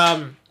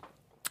 All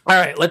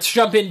right, let's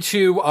jump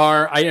into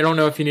our. I don't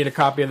know if you need a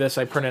copy of this.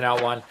 I printed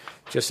out one,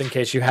 just in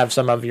case you have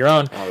some of your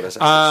own.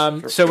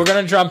 So we're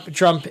going to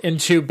jump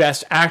into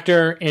Best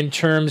Actor in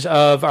terms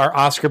of our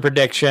Oscar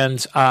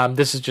predictions.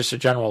 This is just a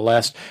general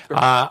list.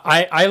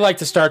 I like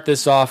to start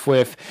this off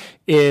with,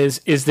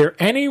 is there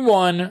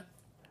anyone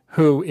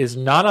who is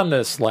not on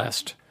this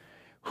list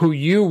who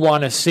you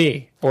want to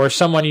see, or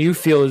someone you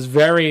feel is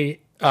very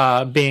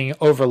being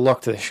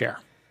overlooked this year?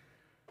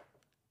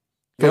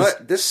 You know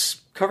what?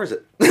 This covers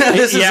it.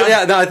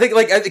 I think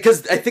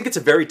because I think it's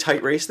a very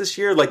tight race this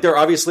year. Like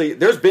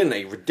there's been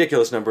a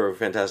ridiculous number of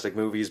fantastic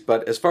movies,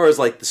 but as far as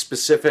like the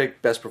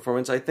specific best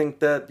performance, I think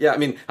that I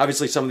mean,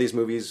 obviously some of these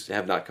movies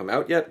have not come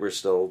out yet. We're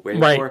still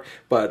waiting for,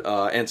 but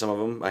and some of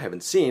them I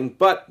haven't seen.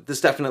 But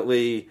this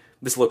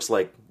looks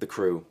like the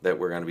crew that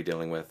we're going to be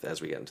dealing with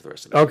as we get into the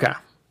rest of the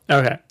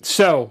Okay.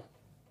 So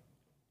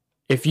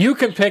if you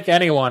can pick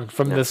anyone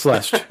from this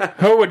list,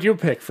 who would you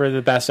pick for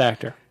the Best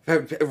Actor?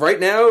 Right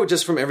now,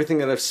 just from everything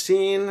that I've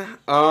seen,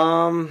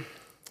 I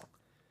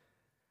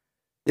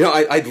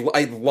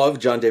love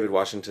John David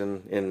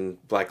Washington in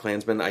Black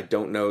Klansman. I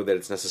don't know that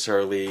it's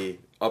necessarily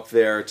up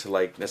there to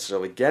like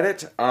necessarily get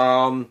it.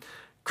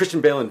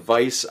 Christian Bale in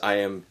Vice, I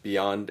am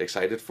beyond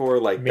excited for.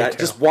 Like Me that, too.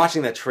 just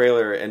watching that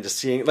trailer and just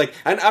seeing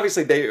and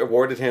obviously they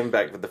awarded him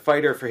back with The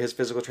Fighter for his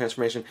physical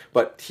transformation,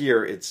 but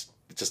here it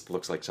just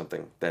looks like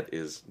something that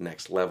is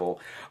next level.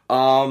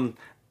 And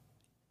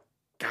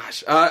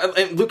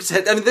Lucas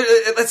Hedges. I mean,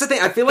 that's the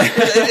thing. I feel like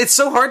it's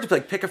so hard to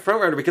like pick a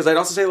frontrunner because I'd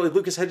also say like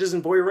Lucas Hedges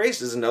in Boy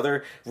Erased is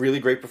another really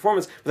great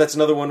performance. But that's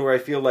another one where I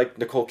feel like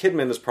Nicole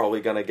Kidman is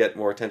probably going to get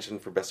more attention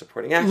for Best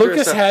Supporting Actress.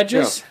 Lucas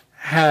Hedges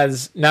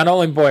has not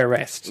only Boy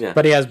Erased,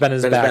 but he has Ben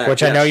is Back,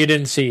 which I know you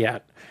didn't see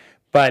yet.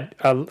 But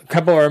a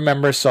couple of our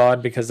members saw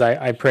it because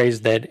I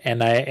praised it,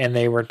 and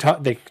they were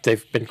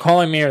they've been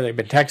calling me or they've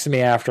been texting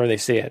me after they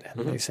see it,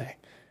 and they say,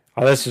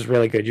 "Oh, this is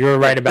really good. You were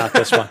right about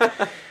this one."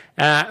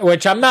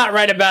 Which I'm not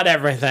right about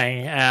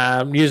everything.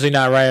 I'm usually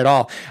not right at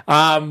all.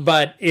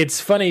 But it's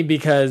funny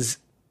because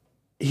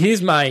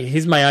he's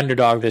my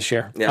underdog this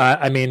year. Yeah.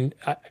 I mean,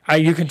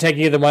 you can take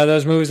either one of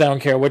those movies. I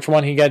don't care which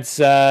one he gets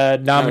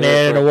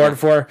nominated an award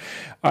for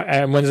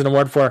and wins an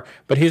award for,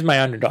 but he's my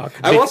underdog.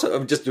 I will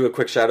also just do a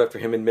quick shout out for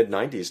him in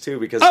mid-90s too,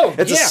 because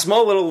it's a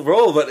small little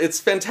role, but it's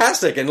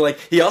fantastic. And like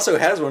he also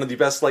has one of the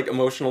best like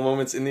emotional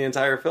moments in the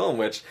entire film,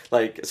 which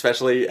like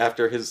especially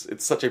after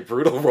it's such a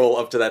brutal role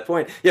up to that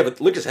point. Yeah,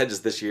 but Lucas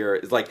Hedges this year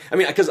is like, I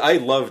mean, because I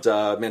loved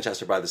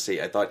Manchester by the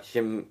Sea. I thought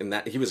him in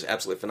that, he was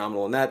absolutely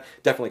phenomenal in that.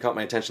 Definitely caught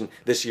my attention.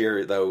 This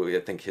year though, I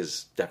think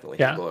his definitely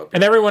blow up.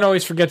 And everyone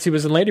always forgets he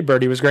was in Lady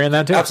Bird. He was great in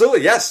that too.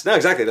 Absolutely, yes. No,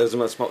 exactly. That was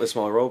a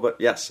smaller role, but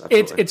yes,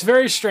 absolutely. It's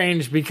very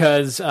strange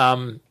because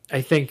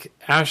I think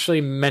Ashley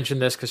mentioned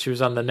this because she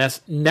was on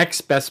the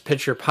Next Best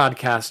Picture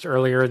podcast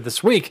earlier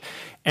this week,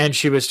 and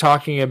she was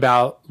talking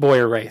about Boy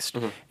Erased.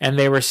 And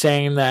they were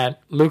saying that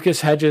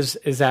Lucas Hedges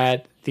is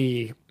at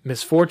the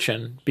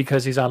misfortune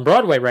because he's on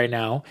Broadway right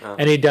now,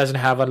 and he doesn't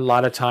have a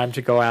lot of time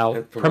to go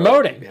out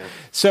promoting. Yeah.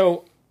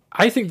 So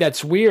I think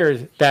that's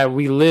weird that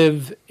we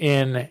live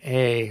in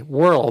a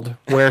world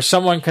where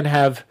someone can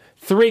have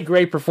 3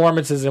 great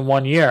performances in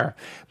 1 year,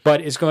 but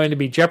is going to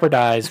be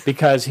jeopardized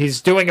because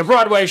he's doing a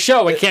Broadway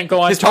show and can't go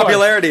on his tour.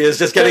 popularity is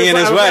just getting in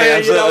his way.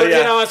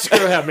 Absolutely,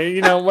 screw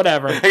him.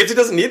 Whatever. I guess he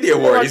doesn't need the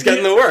award. He's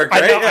getting the work,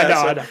 right?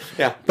 I know.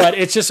 Yeah. But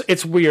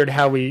it's weird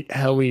how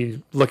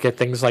we look at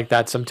things like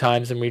that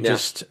sometimes, and we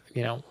just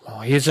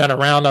he's not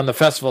around on the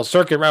festival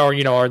circuit or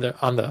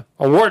on the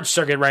awards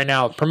circuit right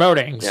now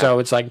promoting. Yeah. So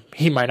it's like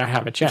he might not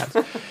have a chance.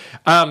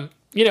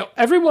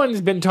 Everyone's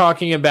been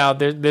talking about,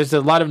 there's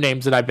a lot of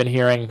names that I've been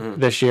hearing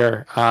this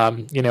year,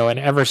 and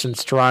ever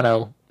since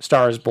Toronto,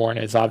 Star is Born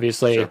is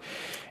obviously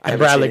And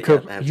Bradley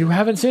Cooper. You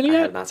haven't seen it yet?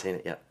 I have not seen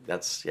it yet.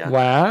 That's Wow.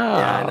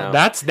 Yeah, I know.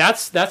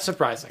 That's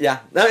surprising. Yeah,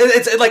 no,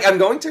 it's like I'm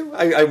going to.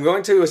 I'm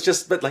going to. It's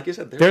just, but like you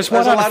said, there's a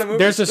lot of movies.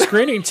 There's a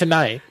screening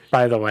tonight,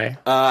 by the way.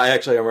 I'm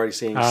already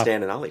seeing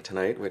Stan and Ollie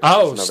tonight. Which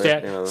is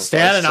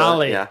Stan and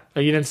Ollie. Yeah. Oh,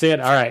 you didn't see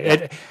it? All right.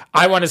 Yeah.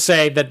 I want to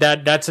say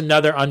that's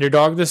another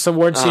underdog this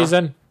award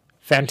season.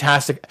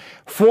 Fantastic.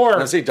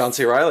 I see John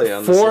C. Reilly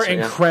on four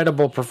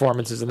incredible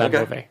performances in that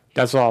movie.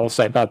 That's all I'll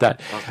say about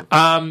that.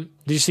 Awesome.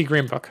 Did you see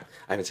Green Book?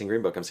 I haven't seen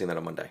Green Book. I'm seeing that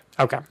on Monday.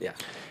 Okay.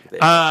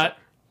 Yeah.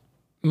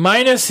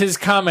 Minus his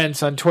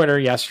comments on Twitter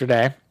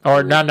yesterday,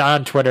 or not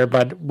on Twitter,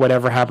 but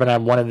whatever happened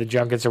at one of the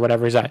junkets or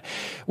whatever he's at.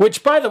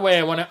 Which, by the way,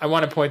 I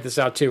want to point this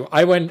out too.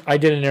 I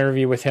did an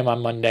interview with him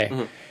on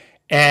Monday,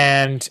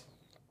 and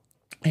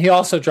he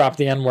also dropped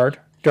the N-word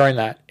during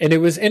that. And it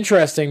was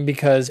interesting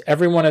because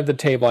everyone at the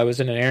table, I was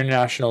in an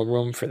international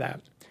room for that.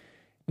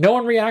 No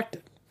one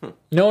reacted.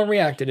 No one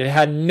reacted. It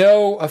had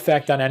no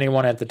effect on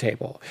anyone at the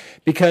table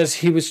because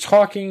he was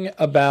talking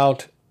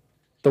about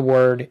the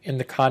word in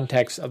the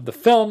context of the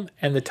film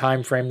and the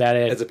time frame that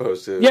it... As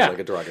opposed to like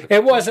a derogatory.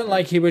 It wasn't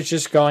like he was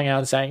just going out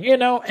and saying,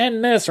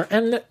 end this or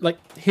end that.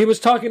 Like, he was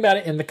talking about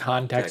it in the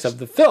context of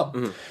the film.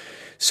 Mm-hmm.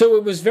 So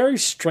it was very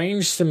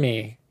strange to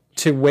me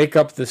to wake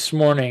up this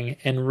morning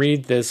and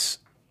read this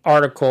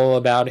article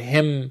about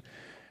him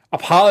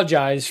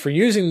apologize for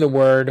using the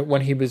word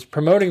when he was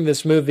promoting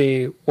this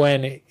movie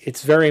when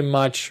it's very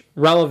much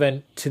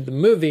relevant to the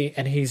movie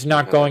and he's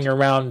not going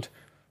around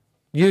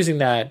using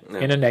that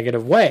in a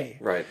negative way.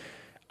 Right.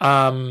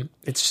 I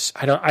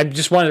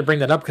just wanted to bring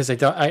that up because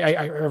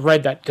I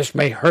read that this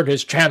may hurt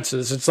his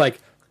chances. It's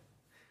like,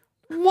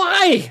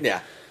 why? Yeah.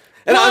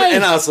 And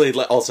honestly,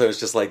 also, it's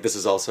just like,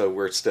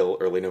 we're still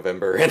early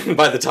November, and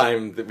by the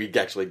time that we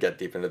actually get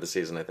deep into the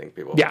season, I think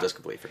people will just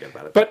completely forget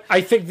about it. But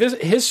I think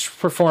his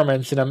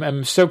performance, and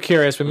I'm so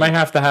curious, we might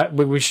have to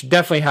we should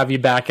definitely have you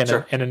back in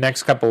the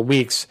next couple of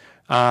weeks,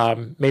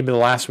 maybe the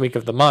last week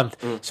of the month,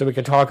 so we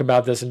can talk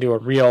about this and do a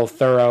real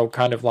thorough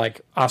kind of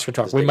like Oscar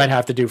talk. We might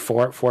have to do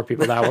four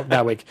people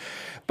that week.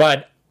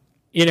 But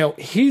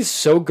he's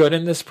so good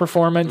in this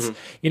performance.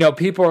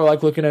 People are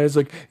like looking at it as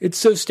like, it's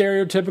so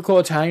stereotypical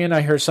Italian.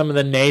 I hear some of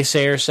the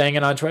naysayers saying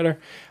it on Twitter.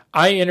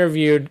 I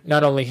interviewed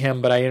not only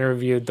him, but I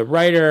interviewed the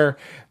writer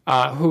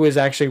who is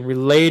actually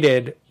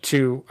related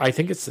to, I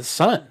think it's the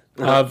son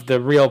of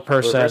the real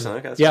person.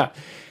 Okay, yeah.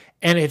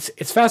 And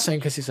it's fascinating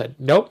because he said,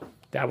 nope,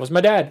 that was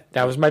my dad.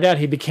 That was my dad.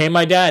 He became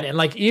my dad. And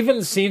like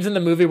even scenes in the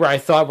movie where I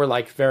thought were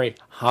like very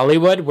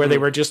Hollywood, where they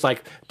were just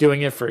like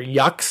doing it for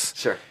yucks.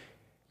 Sure.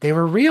 They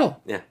were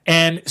real. Yeah.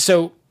 And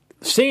so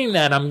seeing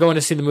that, I'm going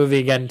to see the movie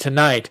again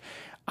tonight.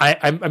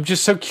 I'm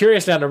just so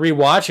curious now to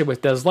rewatch it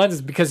with those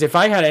lenses because if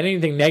I had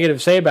anything negative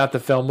to say about the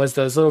film was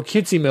those little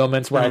cutesy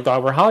moments where I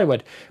thought were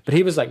Hollywood. But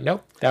he was like,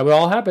 nope, that would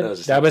all happen.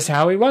 That was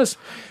how he was.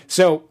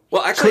 So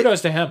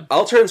kudos to him.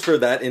 I'll transfer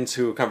that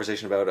into a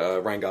conversation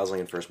about Ryan Gosling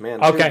and First Man.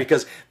 Too,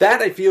 because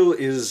that I feel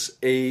is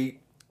a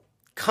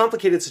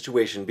complicated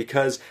situation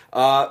because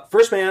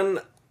First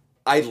Man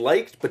I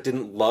liked but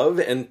didn't love,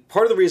 and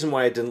part of the reason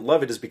why I didn't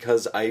love it is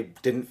because I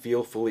didn't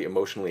feel fully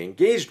emotionally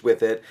engaged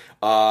with it.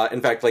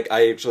 In fact, like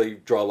I actually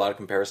draw a lot of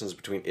comparisons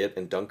between it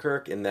and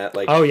Dunkirk in that,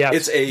 like,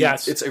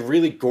 it's a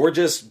really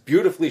gorgeous,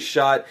 beautifully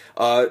shot,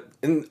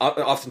 and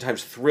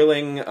oftentimes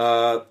thrilling,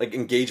 like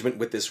engagement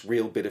with this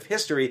real bit of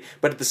history,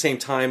 but at the same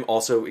time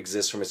also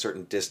exists from a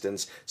certain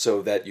distance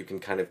so that you can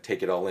kind of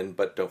take it all in,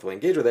 but don't fully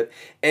engage with it.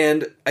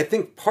 And I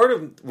think part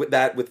of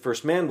that with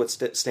First Man, what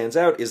stands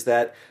out is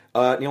that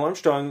Neil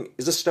Armstrong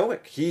is a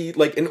stoic. He,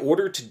 like, in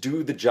order to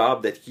do the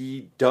job that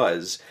he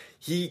does,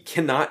 he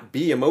cannot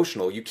be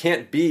emotional. You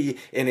can't be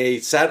in a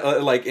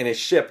in a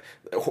ship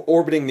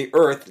orbiting the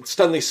Earth,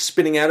 suddenly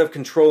spinning out of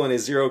control in a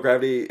zero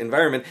gravity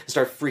environment and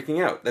start freaking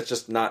out. That's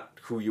just not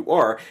who you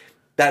are.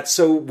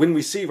 So when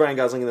we see Ryan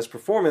Gosling in this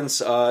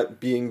performance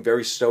being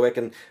very stoic,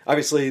 and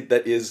obviously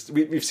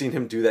we've seen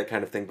him do that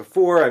kind of thing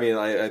before. I mean,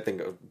 I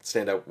think a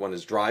standout one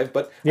is Drive,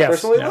 but I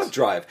personally love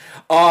Drive.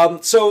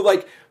 So,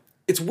 like,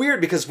 it's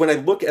weird because when I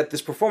look at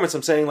this performance,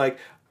 I'm saying, like,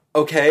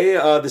 okay,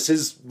 this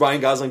is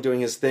Ryan Gosling doing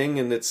his thing,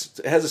 and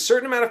it has a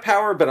certain amount of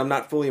power, but I'm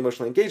not fully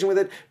emotionally engaging with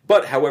it.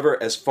 But, however,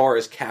 as far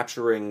as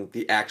capturing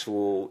the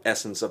actual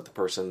essence of the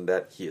person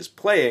that he is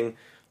playing,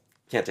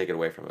 can't take it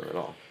away from him at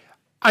all.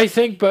 I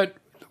think, but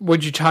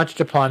what you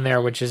touched upon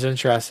there, which is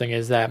interesting,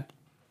 is that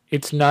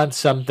it's not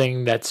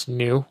something that's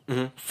new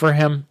for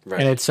him,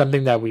 and it's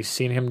something that we've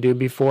seen him do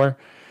before.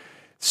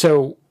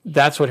 So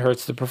that's what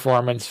hurts the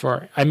performance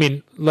for. I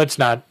mean, let's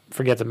not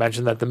forget to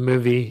mention that the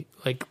movie,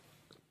 like,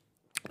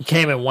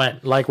 came and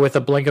went, like, with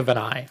a blink of an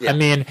eye. Yeah. I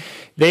mean,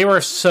 they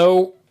were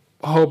so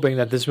hoping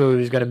that this movie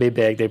was going to be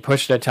big. They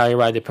pushed it at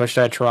Telluride, they pushed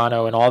it at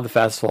Toronto and all the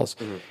festivals.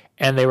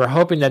 And they were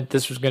hoping that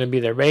this was going to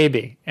be their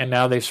baby. And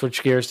now they've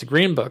switched gears to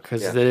Green Book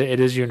because it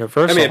is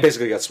universal. I mean, it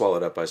basically got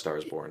swallowed up by Star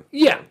is Born.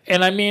 Yeah.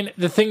 And I mean,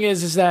 the thing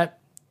is that,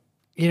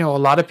 a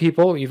lot of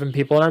people, even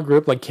people in our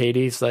group, like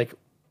Katie's like,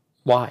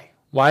 why?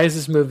 Why is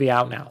this movie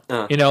out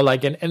now? You know,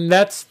 like, and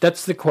that's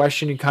the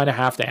question you kind of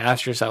have to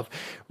ask yourself.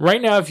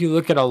 Right now, if you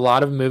look at a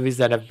lot of movies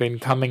that have been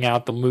coming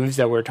out, the movies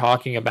that we're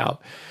talking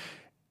about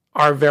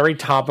are very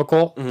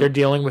topical. They're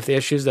dealing with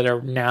issues that are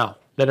in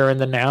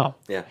the now.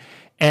 Yeah.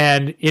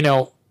 And, you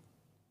know,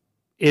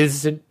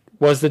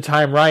 was the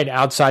time right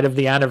outside of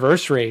the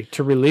anniversary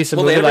to release a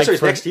movie the like...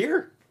 anniversary's next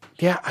year.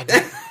 Yeah, I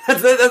know.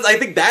 I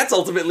think that's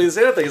ultimately the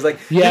same thing. It's like,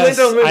 yes, you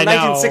landed on the movie in I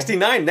know.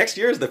 1969. Next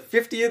year is the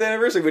 50th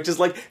anniversary, which is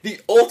like the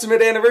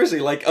ultimate anniversary.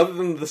 Like, other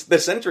than the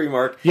century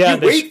mark, you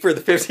wait for the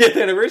 50th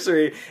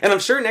anniversary. And I'm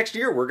sure next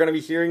year we're going to be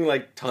hearing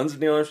like tons of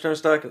Neil Armstrong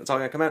stuff, and it's all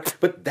going to come out.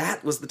 But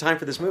that was the time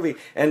for this movie.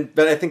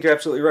 But I think you're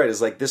absolutely right.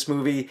 Is like, this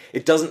movie,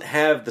 it doesn't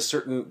have the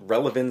certain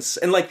relevance.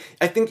 And like,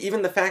 I think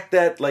even the fact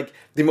that like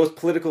the most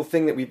political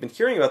thing that we've been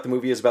hearing about the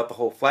movie is about the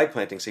whole flag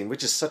planting scene,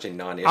 which is such a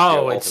non-issue.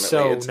 Oh,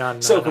 ultimately.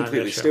 it's so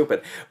completely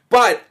stupid.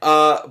 But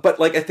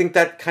like, I think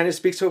that kind of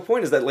speaks to a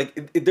point, is that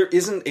like there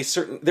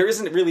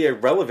isn't really a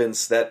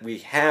relevance that we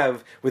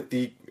have with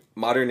the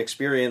modern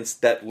experience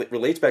that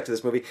relates back to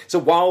this movie. So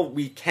while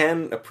we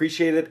can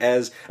appreciate it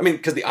as, I mean,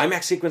 because the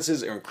IMAX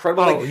sequences are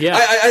incredible. Oh, like, yeah.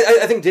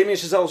 I think Damien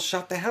Chazelle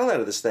shot the hell out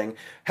of this thing.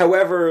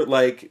 However,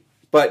 like,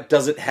 but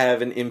does it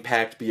have an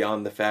impact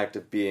beyond the fact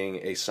of being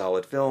a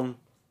solid film?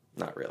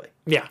 Not really.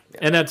 Yeah.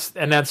 And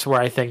that's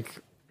where I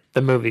think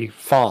the movie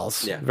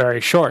falls very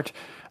short.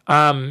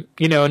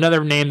 You know,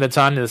 another name that's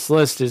on this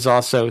list is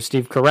also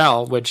Steve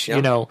Carell, which,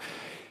 you know,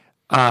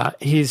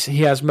 he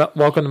has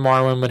Welcome to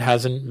Marwen, but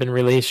hasn't been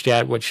released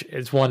yet, which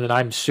is one that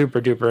I'm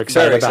super duper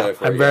excited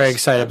about. I'm very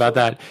excited about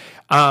that.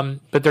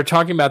 But they're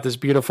talking about this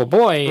beautiful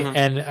boy,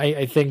 and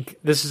I think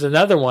this is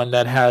another one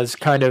that has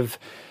kind of,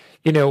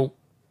 you know,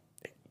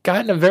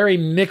 gotten a very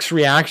mixed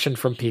reaction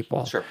from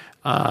people. Sure.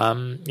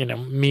 You know,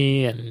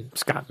 me and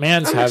Scott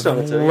Mans have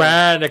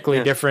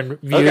radically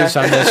different views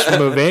on this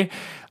movie.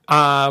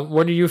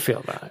 What do you feel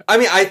about it? I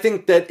mean, I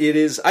think that it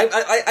is.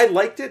 I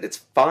liked it. It's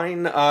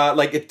fine.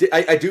 Like it.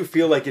 I do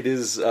feel like it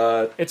is.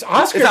 It's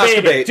Oscar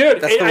bait,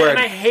 dude. That's the word. And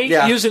I hate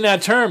using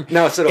that term.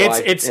 No, so do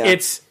I.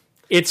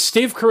 It's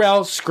Steve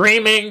Carell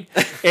screaming.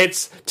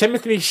 It's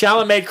Timothée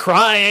Chalamet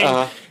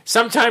crying.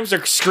 Sometimes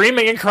they're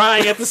screaming and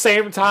crying at the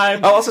same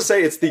time. I'll also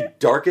say it's the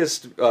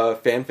darkest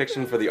fan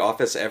fiction for The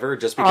Office ever,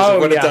 just because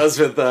of what it does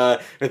with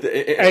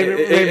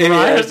Amy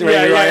Ryan. It's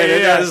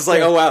just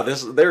like, oh wow,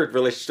 their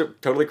relationship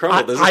totally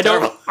crumbled. This is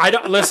terrible. I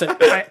don't listen.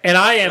 I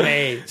am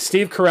a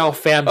Steve Carell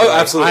fanboy. Oh,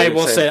 absolutely. I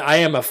will say I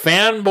am a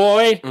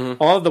fanboy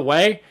all the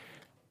way.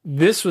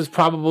 This was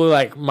probably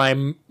like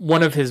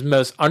one of his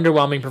most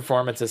underwhelming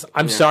performances.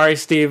 I'm sorry,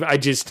 Steve. It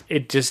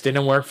just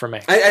didn't work for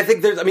me. I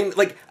think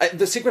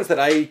the sequence that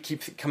I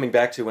keep coming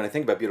back to when I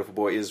think about Beautiful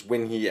Boy is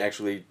when he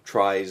actually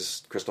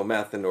tries crystal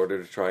meth in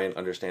order to try and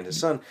understand his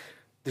son.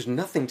 There's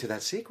nothing to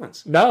that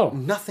sequence. No.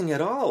 Nothing at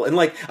all. And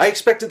like, I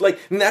expected, like,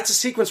 and that's a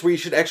sequence where you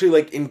should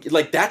actually,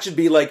 that should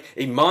be like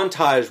a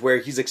montage where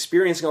he's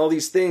experiencing all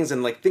these things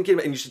and like thinking,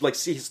 and you should like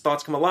see his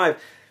thoughts come alive.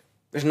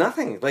 There's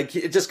nothing. Like,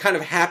 it just kind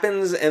of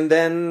happens and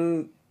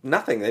then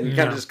nothing. Then you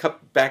kind of just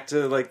cut back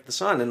to like the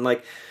sun and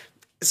like,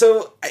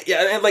 so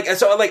yeah, and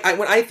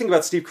when I think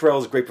about Steve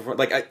Carell's great performance,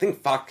 like I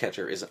think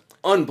Foxcatcher is an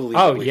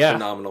unbelievably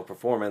phenomenal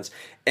performance,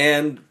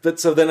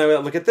 so then I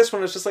look at this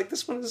one, it's just like,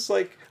 this one is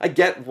like, I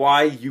get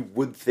why you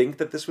would think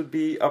that this would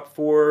be up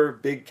for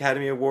big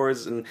Academy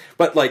Awards,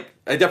 but like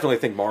I definitely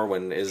think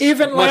Marwen is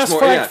even much Last more,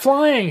 Flight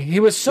Flying. He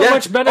was so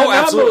much better. Oh, in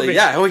absolutely, that movie.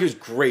 yeah. Oh, he was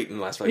great in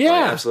Last Flight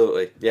Flying.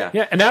 Absolutely,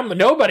 yeah. And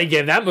nobody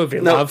gave that movie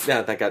love.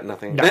 Yeah, that got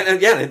nothing. No.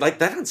 And like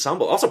that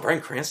ensemble. Also,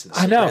 Bryan Cranston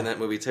is in that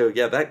movie too.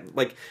 Yeah,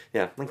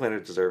 Linklater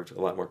deserved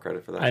a lot more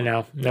credit for that. I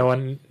know. No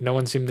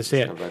one seemed to see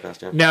it. Right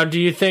past, Now, do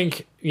you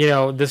think, you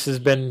know, this has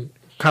been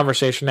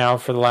conversation now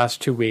for the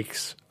last 2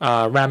 weeks?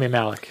 Rami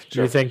Malek.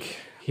 Do you think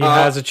he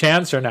has a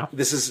chance or no?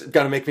 This is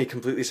going to make me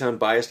completely sound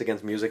biased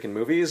against music and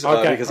movies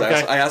because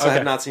I also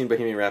have not seen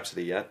Bohemian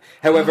Rhapsody yet.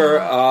 However,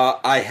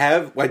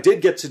 I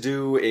did get to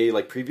do a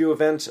like preview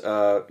event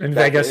in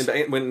Vegas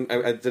when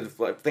I did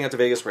a thing out to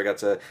Vegas where I got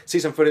to see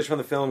some footage from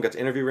the film, got to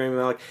interview Rami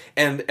Malek,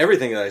 and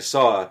everything that I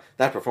saw,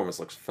 that performance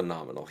looks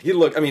phenomenal.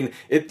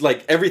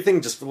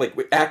 Everything just like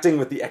acting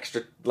with the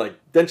extra like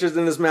dentures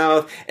in his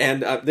mouth,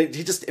 and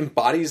he just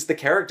embodies the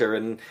character.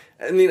 And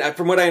I mean,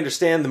 from what I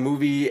understand, the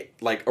movie,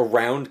 like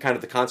around kind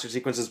of the concert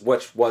sequences,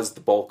 which was the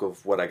bulk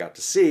of what I got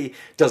to see,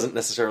 doesn't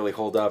necessarily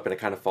hold up, and it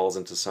kind of falls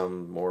into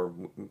some more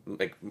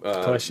like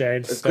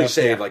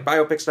cliched like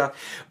biopic stuff.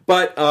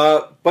 But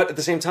at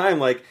the same time,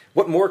 like,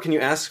 what more can you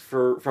ask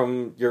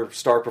from your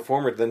star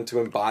performer than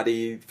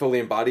to fully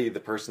embody the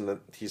person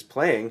that he's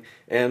playing?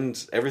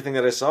 And everything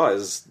that I saw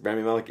is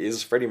Rami Malek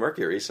is Freddie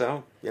Mercury.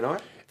 So you know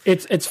what?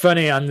 It's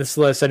funny on this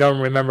list. I don't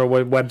remember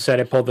what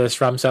website I pulled this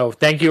from. So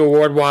thank you,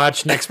 Award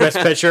Watch, Next Best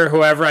Picture,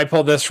 whoever I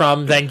pulled this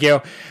from. Thank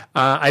you.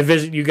 I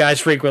visit you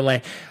guys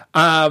frequently.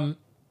 You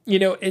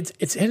know,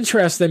 it's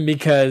interesting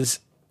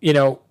because, you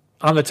know,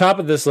 on the top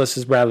of this list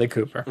is Bradley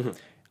Cooper.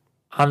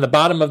 On the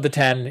bottom of the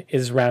 10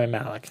 is Rami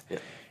Malek. Yeah.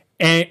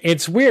 And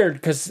it's weird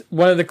because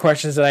one of the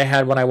questions that I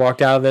had when I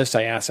walked out of this,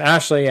 I asked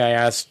Ashley, I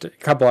asked a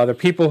couple other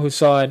people who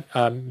saw it,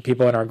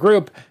 people in our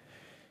group,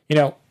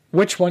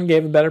 which one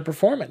gave a better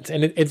performance?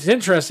 And it's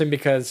interesting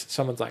because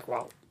someone's like,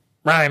 well,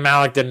 Rami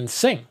Malek didn't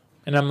sing.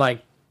 And I'm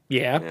like,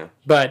 yeah,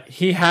 but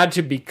he had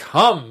to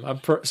become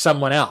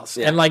someone else.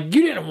 Yeah. And,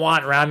 you didn't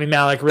want Rami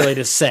Malek really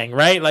to sing,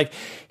 right?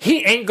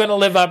 He ain't going to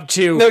live up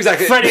to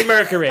Freddie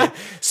Mercury.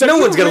 So no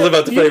one's going to live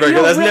up to Freddie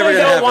Mercury. That's never going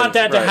to happen. You don't want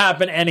that to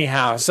happen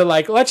anyhow. So,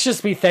 let's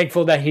just be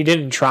thankful that he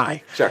didn't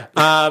try. Sure.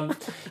 But,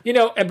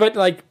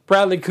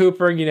 Bradley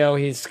Cooper, he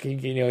has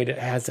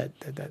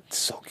that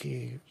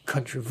sulky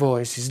country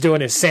voice. He's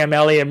doing his Sam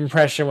Elliott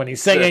impression when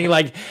he's singing.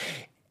 Sure.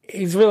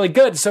 He's really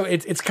good. So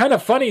it's kind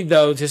of funny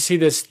though to see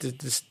this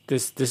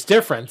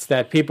difference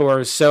that people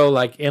are so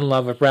in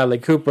love with Bradley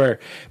Cooper,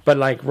 but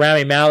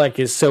Rami Malek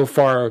is so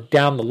far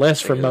down the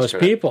list for most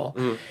people.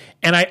 Mm-hmm.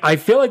 And I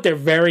feel like they're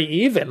very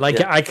even.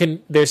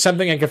 There's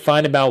something I can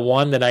find about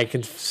one that I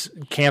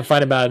can't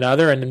find about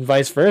another, and then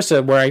vice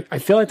versa, where I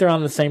feel like they're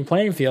on the same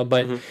playing field,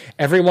 but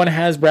everyone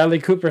has Bradley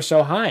Cooper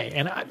so high.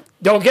 And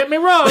don't get me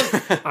wrong,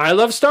 I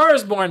love Star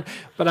is Born,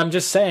 but I'm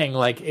just saying,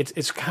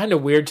 it's kind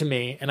of weird to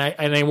me, and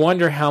I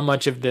wonder how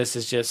much of this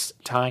is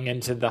just tying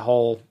into the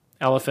whole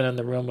elephant in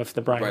the room with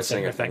the Bryan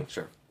Singer thing.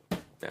 Sure.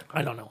 Yeah.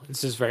 I don't know. It's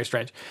just very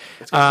strange.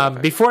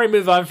 Before I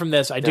move on from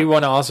this, I do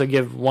want to also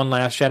give one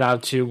last shout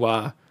out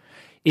to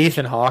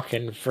Ethan Hawke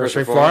in First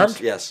Reformed.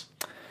 Yes.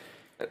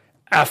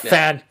 A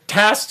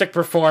fantastic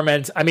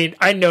performance. I mean,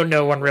 I know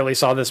no one really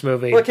saw this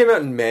movie. Well, it came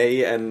out in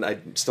May, and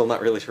I'm still not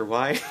really sure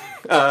why.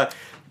 That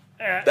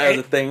was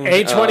a thing.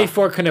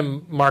 A24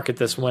 couldn't market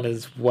this one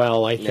as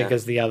well, I think,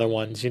 as the other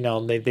ones.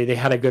 They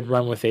had a good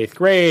run with 8th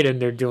Grade,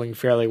 and they're doing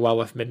fairly well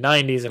with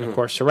Mid-90s, and of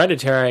course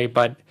Hereditary,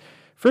 but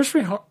First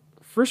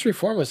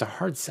Reformed was a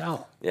hard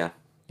sell. Yeah.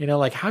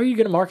 How are you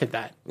going to market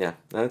that? Yeah,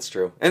 that's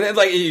true. And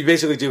you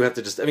basically do have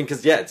to just,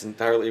 because, it's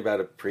entirely about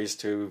a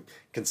priest who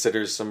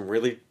considers some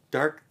really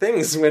dark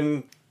things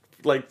when,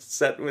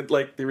 set with,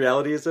 the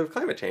realities of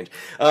climate change.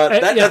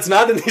 That's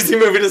not an easy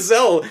movie to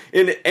sell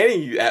in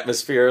any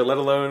atmosphere, let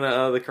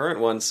alone the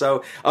current one.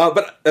 So,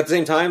 but at the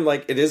same time,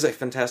 it is a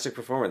fantastic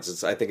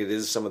performance. I think it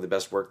is some of the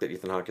best work that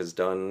Ethan Hawke has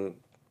done.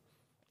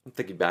 I'm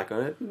thinking back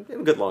on it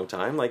in a good long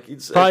time.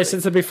 Probably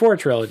since the Before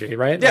trilogy,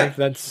 right? Yeah,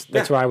 that's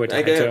where I would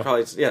tie to.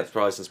 It's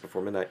probably since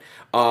Before Midnight.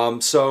 I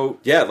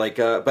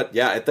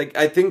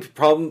think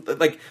problem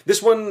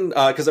this one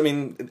because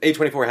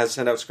A24 has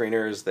sent out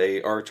screeners.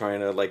 They are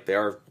trying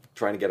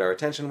to get our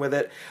attention with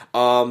it.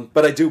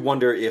 But I do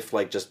wonder if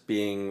just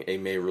being a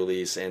May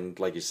release and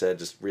like you said,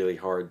 just really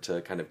hard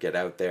to kind of get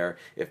out there,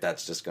 if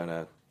that's just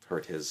gonna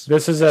hurt his.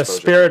 This is a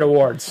Spirit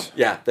Awards.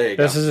 Yeah, there you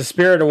go. This is a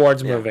Spirit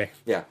Awards movie.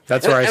 Yeah,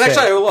 that's where I say. And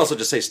actually, I will also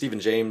just say Stephen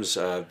James,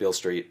 Beale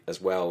Street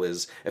as well,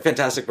 is a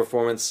fantastic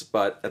performance,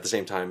 but at the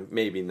same time,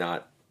 maybe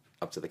not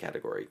up to the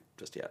category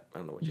just yet. I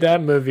don't know what you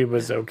think. Movie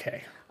was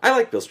okay. I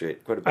like Beale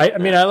Street quite a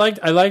bit.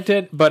 I liked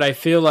it, but I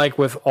feel like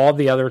with all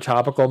the other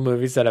topical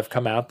movies that have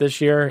come out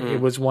this year,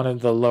 it was one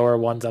of the lower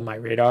ones on my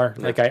radar.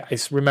 Yeah. I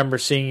remember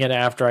seeing it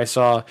after I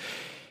saw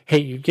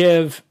Hate You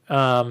Give,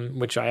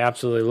 which I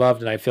absolutely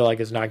loved, and I feel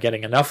like is not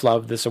getting enough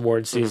love this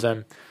award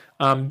season.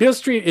 Beale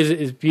Street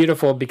is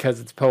beautiful because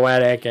it's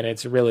poetic and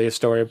it's really a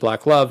story of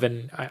black love,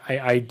 and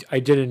I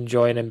did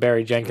enjoy it. And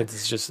Barry Jenkins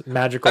is just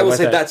magical. I will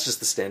say that's just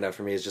the standout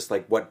for me is just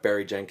what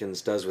Barry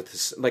Jenkins does with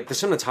his the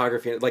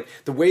cinematography,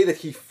 the way that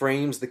he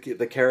frames the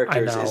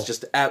characters is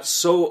just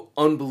so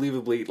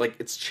unbelievably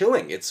it's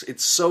chilling.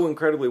 It's so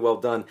incredibly well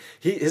done.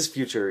 His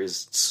future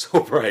is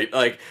so bright.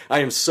 I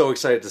am so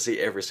excited to see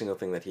every single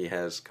thing that he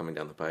has coming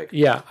down the pike.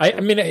 Yeah,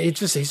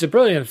 he's a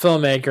brilliant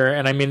filmmaker,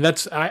 and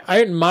I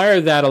admire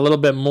that a little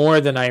bit more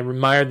than I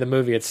admired the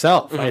movie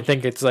itself. I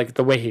think it's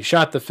the way he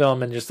shot the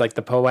film and just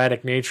the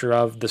poetic nature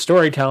of the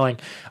storytelling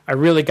I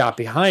really got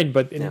behind.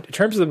 But in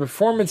terms of the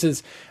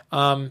performances,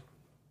 I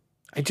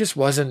just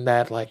wasn't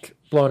that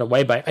blown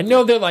away by it. I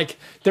know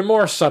they're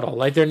more subtle.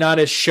 They're not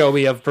as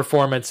showy of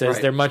performances.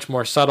 Right. They're much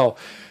more subtle.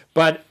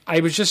 But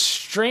I was just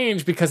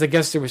strange because I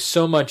guess there was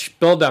so much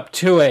build up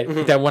to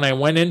it that when I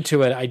went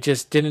into it, I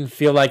just didn't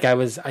feel I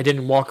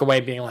didn't walk away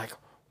being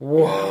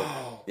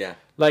whoa. Yeah.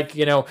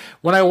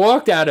 When I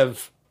walked out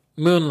of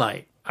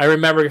Moonlight, I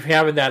remember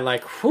having that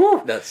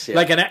whew. That's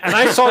and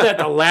I saw that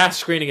the last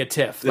screening at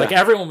TIFF.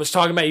 Everyone was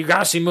talking about, you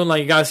gotta see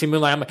Moonlight, you gotta see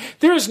Moonlight. I'm like,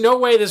 there is no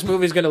way this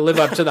movie's gonna live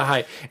up to the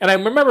hype. And I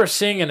remember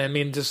seeing it,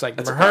 just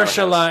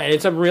Mahershala, and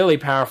it's a really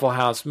powerful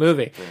house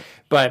movie. Yeah.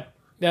 But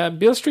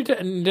Beale Street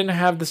didn't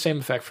have the same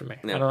effect for me.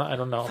 No. I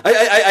don't know.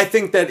 I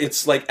think that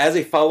it's as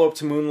a follow up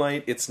to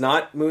Moonlight, it's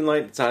not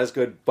Moonlight. It's not as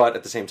good, but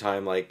at the same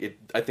time, I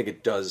think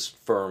it does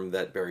firm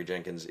that Barry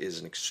Jenkins is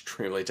an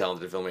extremely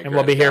talented filmmaker, and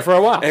we'll be here for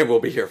a while. And we'll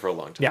be here for a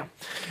long time. Yeah.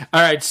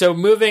 All right. So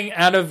moving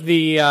out of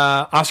the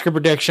Oscar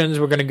predictions,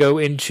 we're going to go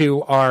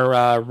into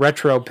our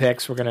retro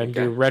picks. We're going to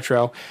do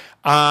retro.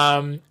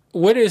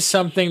 what is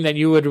something that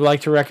you would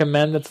like to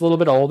recommend that's a little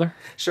bit older?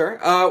 Sure.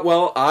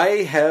 Well,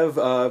 I have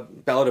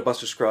Ballad of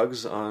Buster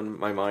Scruggs on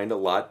my mind a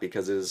lot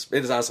because it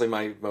is honestly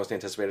my most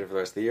anticipated for the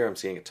rest of the year. I'm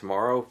seeing it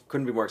tomorrow.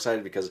 Couldn't be more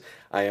excited because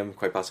I am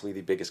quite possibly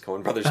the biggest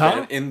Coen Brothers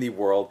fan in the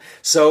world.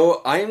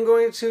 So I am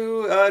going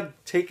to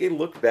take a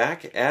look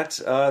back at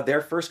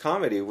their first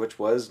comedy, which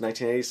was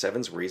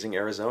 1987's Raising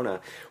Arizona,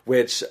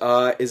 which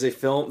is a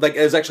film, it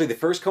was actually the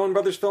first Coen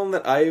Brothers film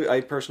that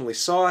I personally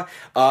saw.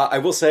 I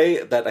will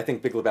say that I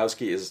think Big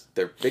Lebowski is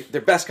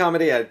their best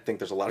comedy. I think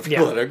there's a lot of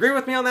people that agree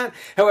with me on that.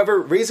 However,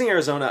 Raising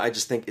Arizona, I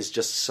just think is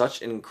just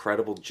such an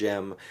incredible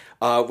gem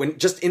when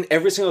just in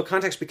every single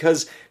context,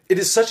 because it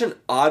is such an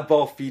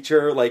oddball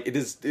feature. Like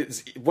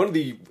it's one of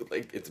the,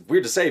 it's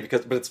weird to say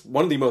but it's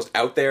one of the most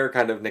out there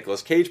kind of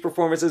Nicolas Cage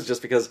performances,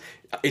 just because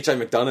H.I.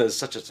 McDonough is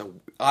such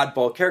an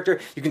oddball character.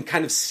 You can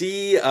kind of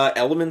see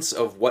elements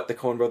of what the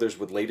Coen Brothers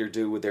would later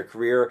do with their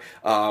career.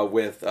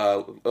 With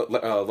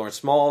Lawrence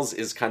Smalls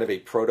is kind of a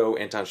proto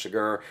Anton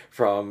Chigurh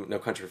from No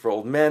Country for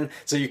Old Men.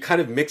 So you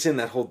kind of mix in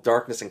that whole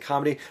darkness and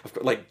comedy.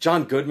 Like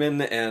John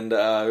Goodman and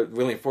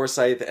William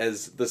Forsythe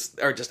as this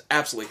are just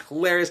absolutely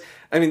hilarious.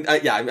 I mean,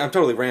 I'm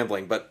totally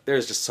rambling, but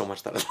there's just so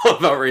much that I love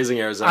about Raising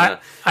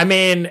Arizona. I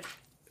mean,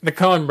 the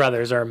Coen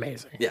Brothers are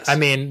amazing. Yes. I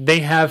mean,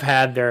 they have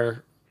had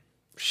their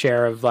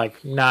share of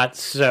not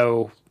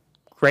so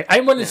great.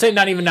 I wouldn't say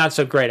not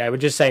so great. I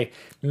would just say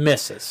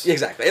misses.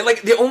 Exactly. And I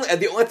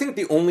think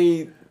the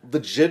only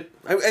legit,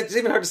 it's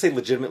even hard to say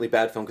legitimately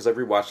bad film because I've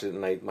rewatched it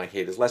and my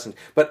hate has lessened,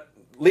 but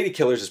Lady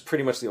Killers is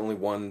pretty much the only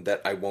one that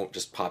I won't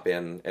just pop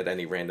in at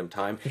any random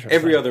time.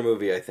 Every other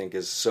movie I think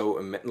is so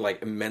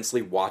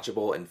immensely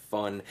watchable and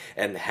fun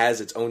and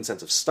has its own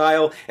sense of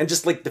style, and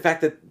just the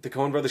fact that the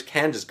Coen Brothers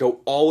can just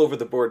go all over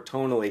the board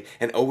tonally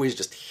and always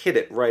just hit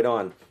it right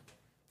on.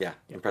 Yeah,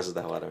 impresses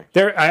the hell out of me.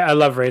 I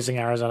love Raising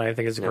Arizona. I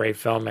think it's a great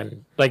film,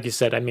 and like you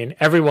said, I mean,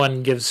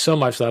 everyone gives so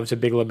much love to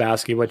Big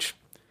Lebowski, which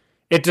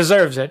it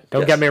deserves it.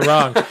 Don't get me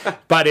wrong,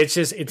 but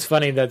it's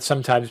funny that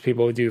sometimes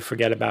people do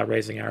forget about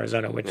Raising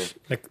Arizona, which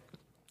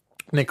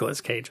Nicolas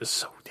Cage is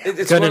so damn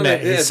good in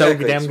it. He's so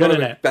damn good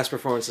in it. Best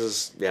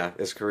performances,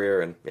 his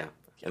career, and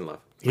in love.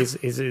 He's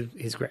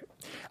great.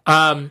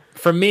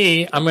 For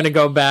me, I'm going to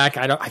go back.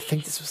 I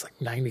think this was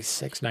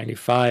 96,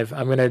 95.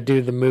 I'm going to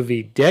do the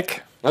movie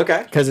Dick.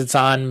 Okay. Because it's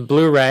on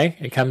Blu-ray.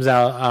 It comes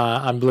out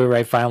on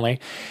Blu-ray finally.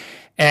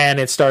 And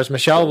it stars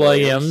Michelle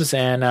Williams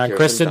and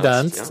Kristen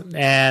Dunst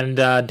and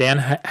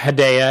Dan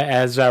Hedaya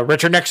as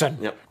Richard Nixon.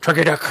 Yep.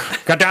 Tricky Dick,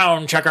 get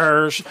down,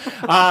 checkers.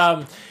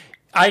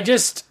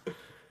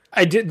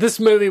 This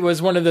movie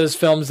was one of those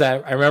films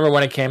that I remember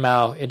when it came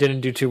out, it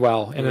didn't do too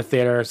well in the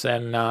theaters.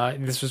 And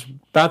this was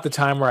about the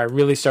time where I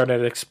really started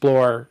to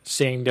explore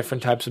seeing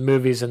different types of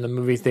movies in the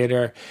movie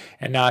theater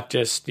and not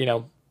just,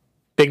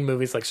 big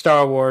movies like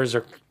Star Wars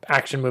or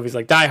action movies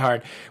like Die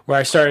Hard, where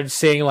I started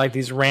seeing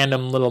these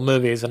random little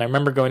movies. And I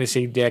remember going to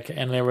see Dick,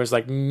 and there was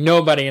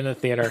nobody in the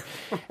theater.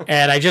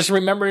 And I just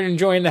remember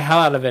enjoying the hell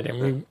out of it.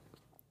 And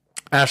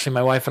Ashley,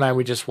 my wife, and I,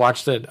 we just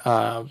watched it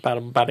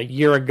about a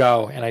year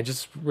ago, and I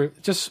just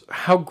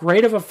how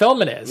great of a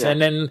film it is. Yeah.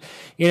 And then,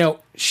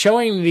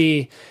 showing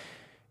the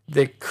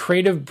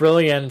creative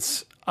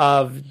brilliance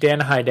of Dan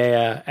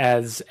Hedaya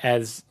as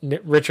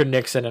Richard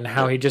Nixon and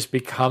how he just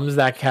becomes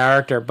that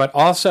character, but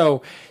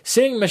also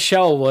seeing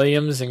Michelle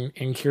Williams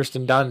and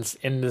Kirsten Dunst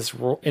in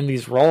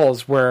these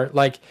roles where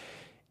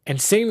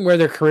and seeing where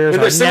their careers are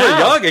now. They're still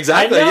young,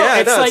 exactly.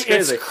 I know, Yeah,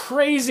 it's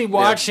crazy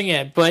watching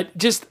it, but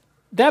just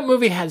that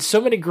movie had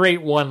so many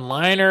great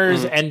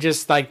one-liners and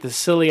just the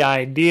silly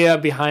idea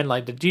behind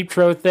the Jeep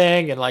Tro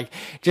thing and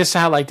just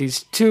how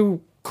these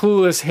two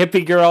clueless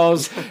hippie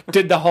girls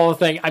did the whole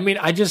thing. I mean,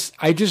 I just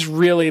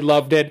really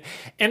loved it,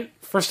 and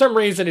for some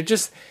reason, it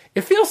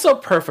feels so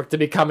perfect to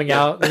be coming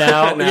out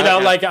now.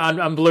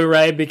 On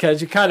Blu-ray,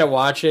 because you kind of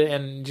watch it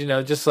and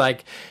just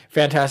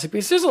Fantastic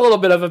Beasts. There's a little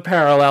bit of a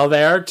parallel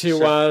there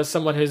to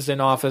someone who's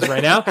in office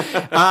right now,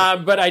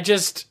 but I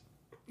just.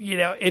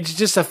 It's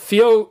just a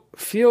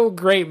feel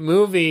great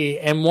movie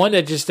and one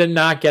that just did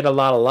not get a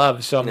lot of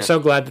love. So I'm so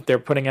glad that they're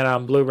putting it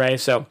on Blu-ray.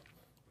 So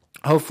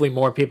hopefully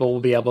more people will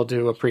be able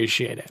to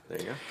appreciate it. There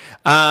you go.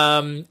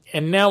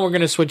 And now we're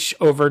going to switch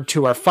over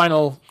to our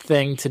final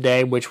thing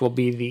today, which will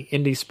be the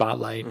Indie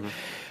Spotlight.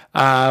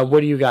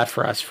 What do you got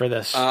for us for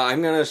this?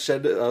 I'm going to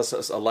shed a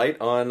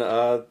light on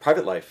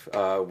Private Life,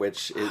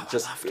 which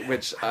was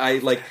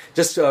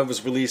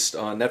released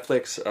on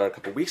Netflix a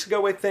couple weeks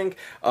ago, I think.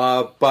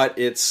 But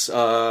it's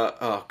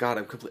I'm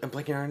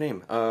blanking on her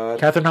name.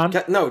 Catherine Hahn?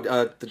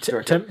 Tamara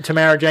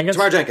Jenkins.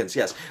 Tamara Jenkins,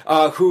 yes.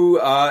 Who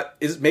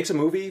makes a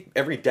movie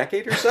every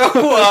decade or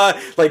so.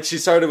 She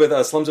started with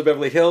Slums of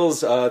Beverly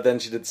Hills, then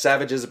she did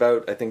Savages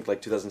about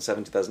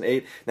 2007,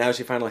 2008. Now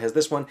she finally has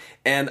this one,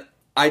 and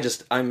I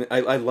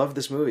love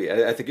this movie.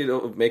 I think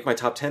it'll make my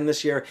top 10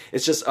 this year.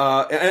 It's just,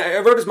 I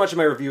wrote as much in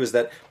my review as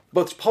that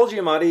both Paul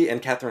Giamatti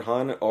and Kathryn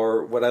Hahn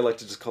are what I like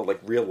to just call like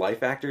real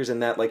life actors, in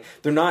that like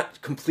they're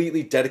not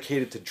completely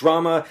dedicated to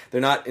drama.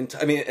 They're not.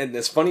 And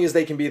as funny as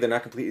they can be, they're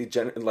not completely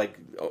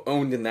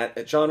owned in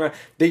that genre.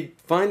 They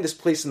find this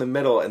place in the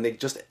middle, and they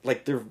just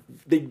like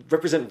they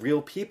represent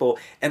real people,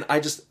 and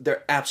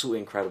they're absolutely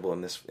incredible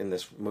in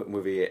this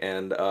movie,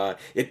 and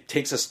it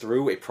takes us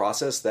through a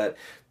process that,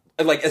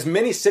 like, as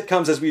many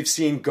sitcoms as we've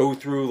seen go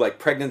through like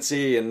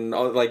pregnancy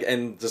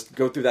and just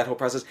go through that whole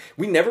process,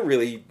 we never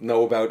really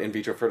know about in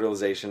vitro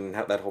fertilization and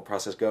how that whole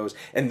process goes.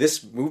 And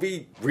this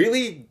movie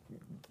really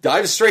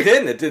dives straight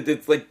in.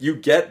 It's like you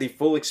get the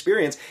full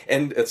experience,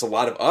 and it's a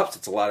lot of ups,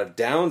 it's a lot of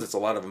downs, it's a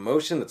lot of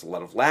emotion, it's a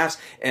lot of laughs,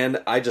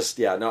 and I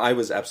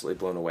was absolutely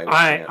blown away.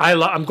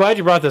 I'm glad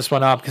you brought this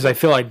one up, because I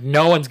feel like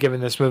no one's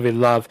given this movie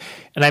love,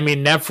 and I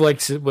mean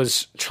Netflix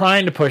was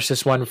trying to push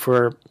this one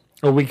for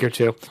a week or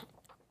two.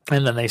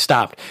 And then they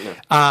stopped. Yeah.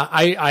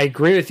 I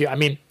agree with you. I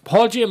mean,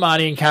 Paul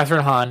Giamatti and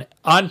Kathryn Hahn,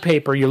 on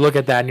paper, you look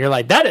at that and you're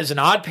like, that is an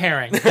odd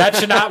pairing. That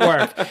should not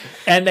work.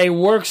 And they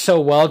work so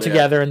well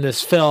together in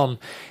this film.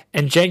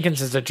 And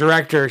Jenkins, as a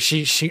director,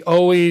 she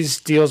always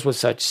deals with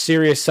such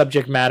serious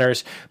subject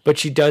matters, but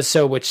she does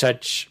so with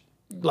such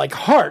like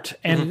heart,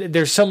 and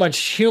there's so much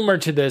humor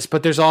to this,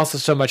 but there's also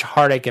so much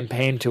heartache and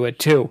pain to it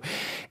too.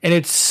 And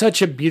it's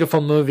such a beautiful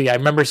movie. I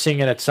remember seeing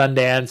it at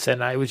Sundance,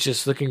 and I was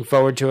just looking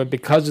forward to it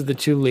because of the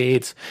two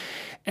leads.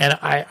 And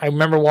I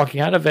remember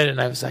walking out of it,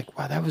 and I was like,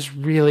 wow, that was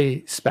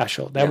really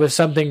special. That was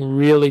something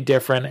really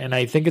different, and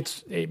I think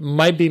it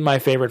might be my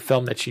favorite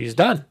film that she's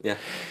done. Yeah.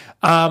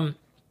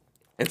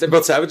 And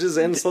both Savages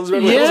and Slums of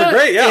Beverly Hills are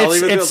great. Yeah, I'll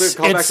even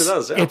call back to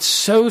those. Yeah. It's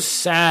so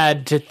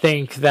sad to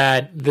think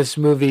that this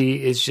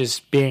movie is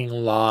just being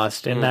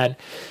lost, and that,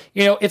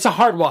 it's a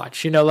hard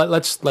watch.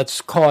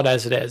 Let's call it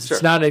as it is. Sure.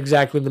 It's not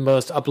exactly the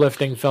most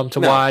uplifting film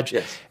to watch,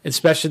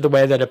 especially the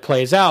way that it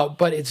plays out,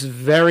 but it's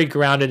very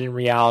grounded in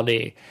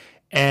reality.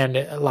 And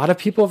a lot of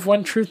people have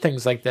went through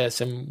things like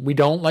this, and we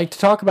don't like to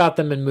talk about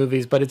them in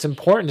movies, but it's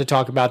important to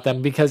talk about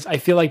them because I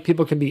feel like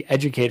people can be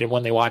educated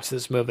when they watch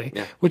this movie,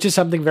 which is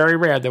something very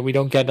rare that we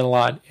don't get a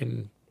lot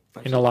in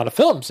a lot of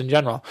films in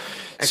general.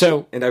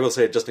 Actually, and I will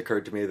say, it just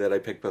occurred to me that I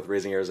picked both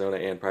Raising Arizona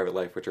and Private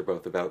Life, which are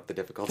both about the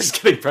difficulties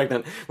getting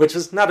pregnant, which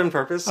is not on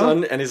purpose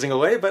on any single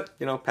way, but,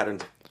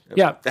 patterns.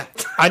 Yeah,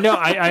 I know.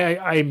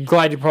 I'm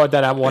glad you brought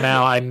that one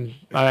out. I'm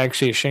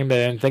actually ashamed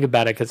that I didn't think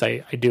about it, because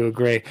I do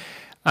agree.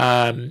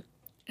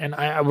 And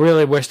I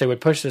really wish they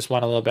would push this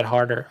one a little bit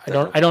harder.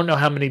 I don't know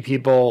how many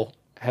people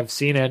have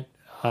seen it.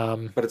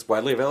 But it's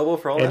widely available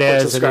for all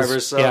Netflix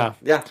subscribers. So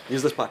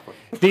use this platform.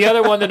 The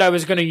other one that I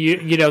was going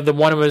to, the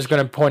one I was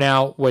going to point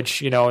out,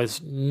 which,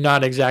 is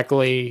not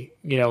exactly,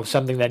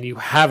 something that you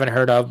haven't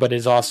heard of, but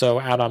is also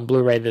out on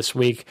Blu-ray this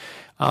week,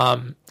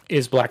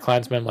 is Black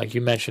Klansman, like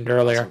you mentioned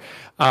earlier.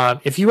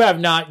 Awesome. If you have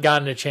not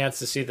gotten a chance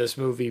to see this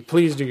movie,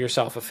 please do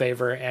yourself a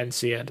favor and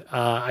see it.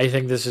 I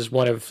think this is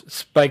one of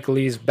Spike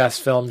Lee's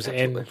best films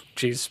in,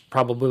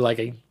 probably like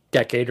a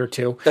decade or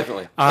two.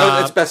 Definitely.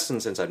 It's best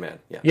since Inside Man.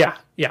 Yeah.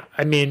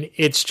 I mean,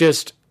 it's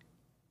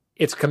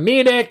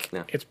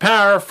comedic, it's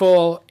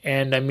powerful,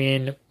 and I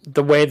mean,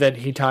 the way that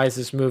he ties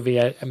this movie,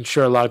 I'm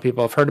sure a lot of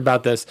people have heard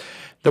about this,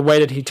 the way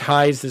that he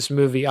ties this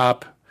movie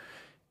up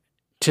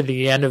to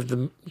the end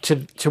of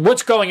to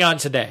what's going on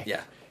today.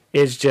 Yeah.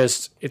 Is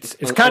just it's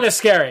kind of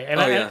scary. And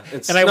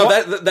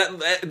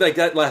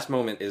that last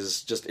moment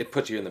is just, it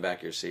puts you in the back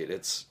of your seat.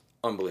 It's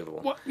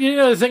unbelievable. Well,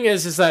 the thing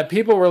is that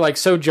people were like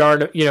so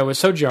jarred, it was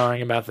so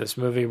jarring about this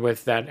movie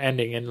with that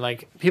ending, and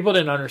like people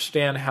didn't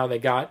understand how they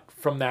got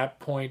from that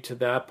point to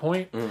that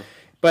point.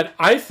 But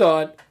I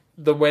thought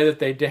the way that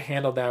they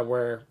handled that,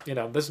 where,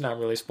 this is not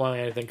really spoiling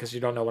anything because you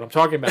don't know what I'm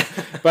talking about,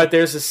 but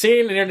there's a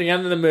scene near the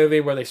end of the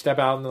movie where they step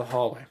out into the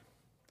hallway.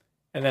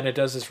 And then it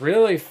does this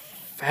really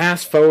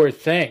fast-forward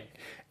thing.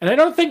 And I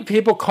don't think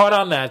people caught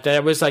on that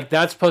it was like,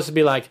 that's supposed to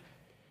be like,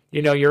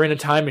 you're in a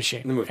time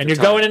machine. And you're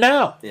going to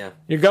now. Yeah.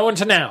 You're going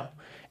to now.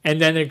 And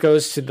then it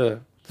goes to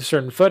the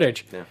certain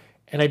footage. Yeah.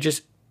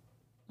 And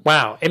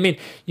wow. I mean,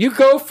 you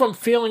go from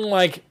feeling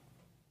like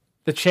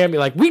the champion,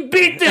 like, we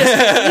beat this!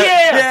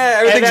 Yeah!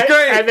 Everything's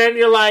great! And then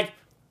you're like,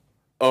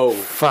 oh,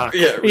 fuck.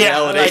 Yeah,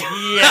 reality.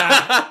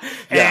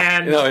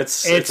 And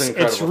it's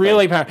incredible. It's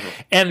really powerful.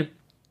 And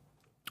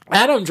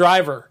Adam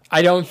Driver,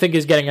 I don't think,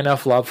 is getting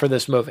enough love for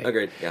this movie.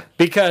 Agreed, yeah.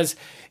 Because,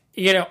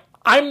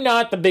 I'm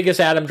not the biggest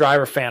Adam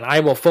Driver fan.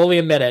 I will fully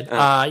admit it.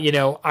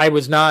 I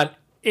was not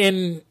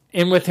in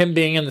with him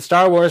being in the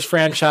Star Wars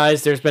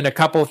franchise. There's been a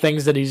couple of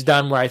things that he's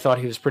done where I thought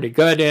he was pretty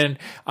good in.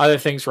 Other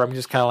things where I'm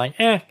just kind of like,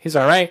 he's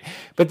all right.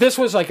 But this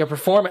was like a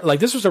performance.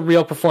 Like, this was a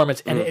real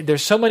performance. And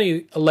there's so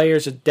many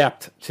layers of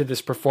depth to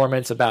this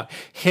performance about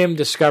him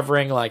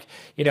discovering, like,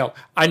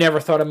 I never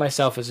thought of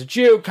myself as a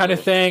Jew kind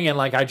of thing. And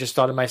like, I just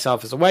thought of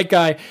myself as a white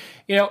guy.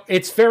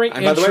 It's very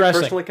interesting. By the way, I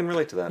personally can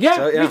relate to that.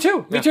 Yeah,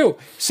 so, me too.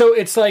 So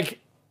it's like,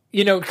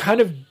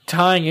 kind of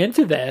tying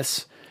into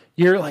this,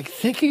 you're like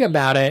thinking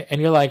about it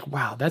and you're like,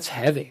 wow, that's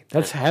heavy.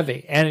 That's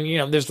heavy. And,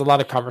 there's a lot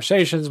of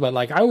conversations, but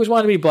like, I always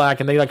want to be black,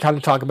 and they like kind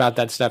of talk about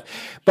that stuff.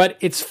 But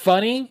it's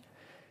funny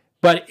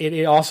but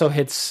it also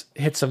hits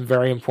some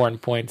very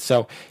important points.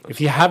 So if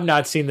you have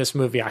not seen this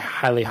movie, I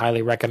highly,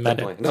 highly recommend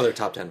it. Another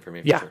top 10 for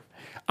me. Yeah. For sure.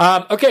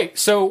 Okay,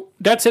 so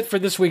that's it for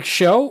this week's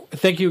show.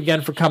 Thank you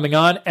again for coming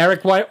on.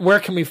 Eric, where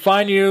can we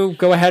find you?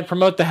 Go ahead,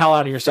 promote the hell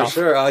out of yourself. For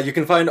sure. You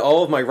can find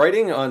all of my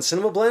writing on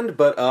Cinema Blend,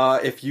 but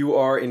if you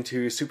are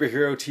into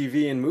superhero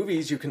TV and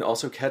movies, you can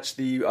also catch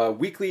the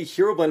weekly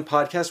Hero Blend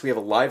podcast. We have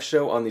a live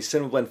show on the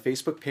Cinema Blend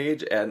Facebook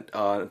page at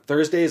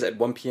Thursdays at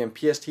 1 p.m.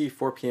 PST,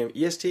 4 p.m.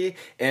 EST,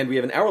 and we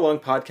have an hour-long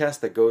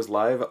podcast that goes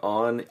live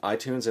on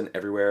iTunes and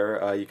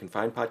everywhere you can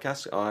find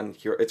podcasts on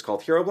Hero. It's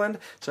called Hero Blend,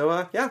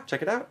 so yeah,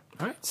 check it out.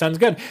 All right, sounds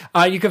good.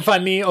 You can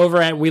find me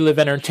over at We Live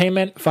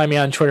Entertainment. Find me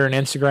on Twitter and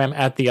Instagram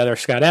at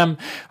 @TheOtherScottM.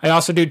 I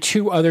also do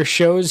 2 other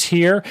shows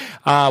here.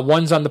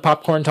 One's on the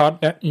Popcorn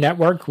Talk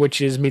Network, which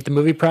is Meet the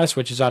Movie Press,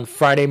 which is on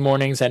Friday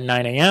mornings at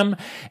 9 a.m.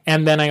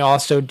 And then I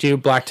also do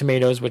Black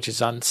Tomatoes, which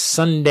is on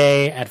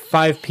Sunday at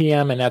 5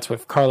 p.m., and that's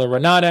with Carla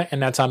Renata,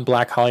 and that's on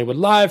Black Hollywood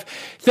Live.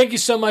 Thank you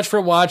so much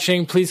for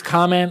watching. Please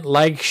comment,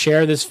 like,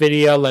 share this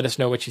video. Let us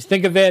know what you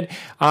think of it.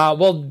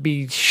 We'll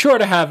be sure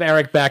to have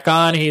Eric back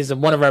on. He's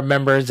one of our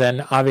members,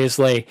 and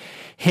obviously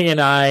he and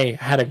I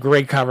had a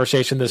great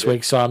conversation this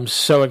week, so I'm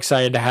so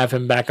excited to have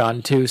him back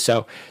on too.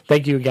 So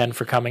thank you again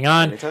for coming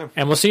on. Anytime.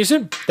 And we'll see you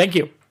soon. Thank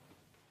you.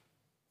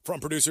 From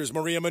producers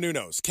Maria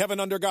Menounos, Kevin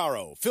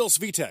Undergaro, Phil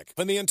Svitek,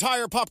 and the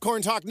entire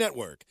Popcorn Talk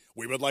Network,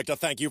 we would like to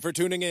thank you for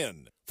tuning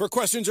in. For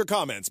questions or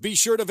comments, be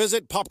sure to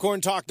visit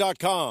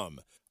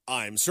popcorntalk.com.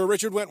 I'm Sir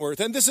Richard Wentworth,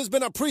 and this has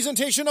been a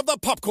presentation of the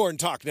Popcorn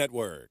Talk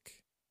Network.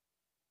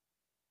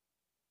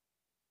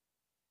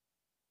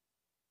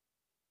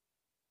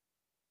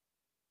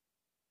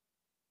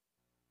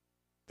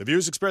 The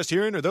views expressed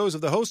herein are those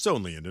of the hosts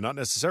only and do not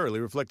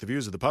necessarily reflect the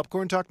views of the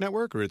Popcorn Talk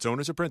Network or its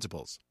owners or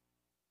principals.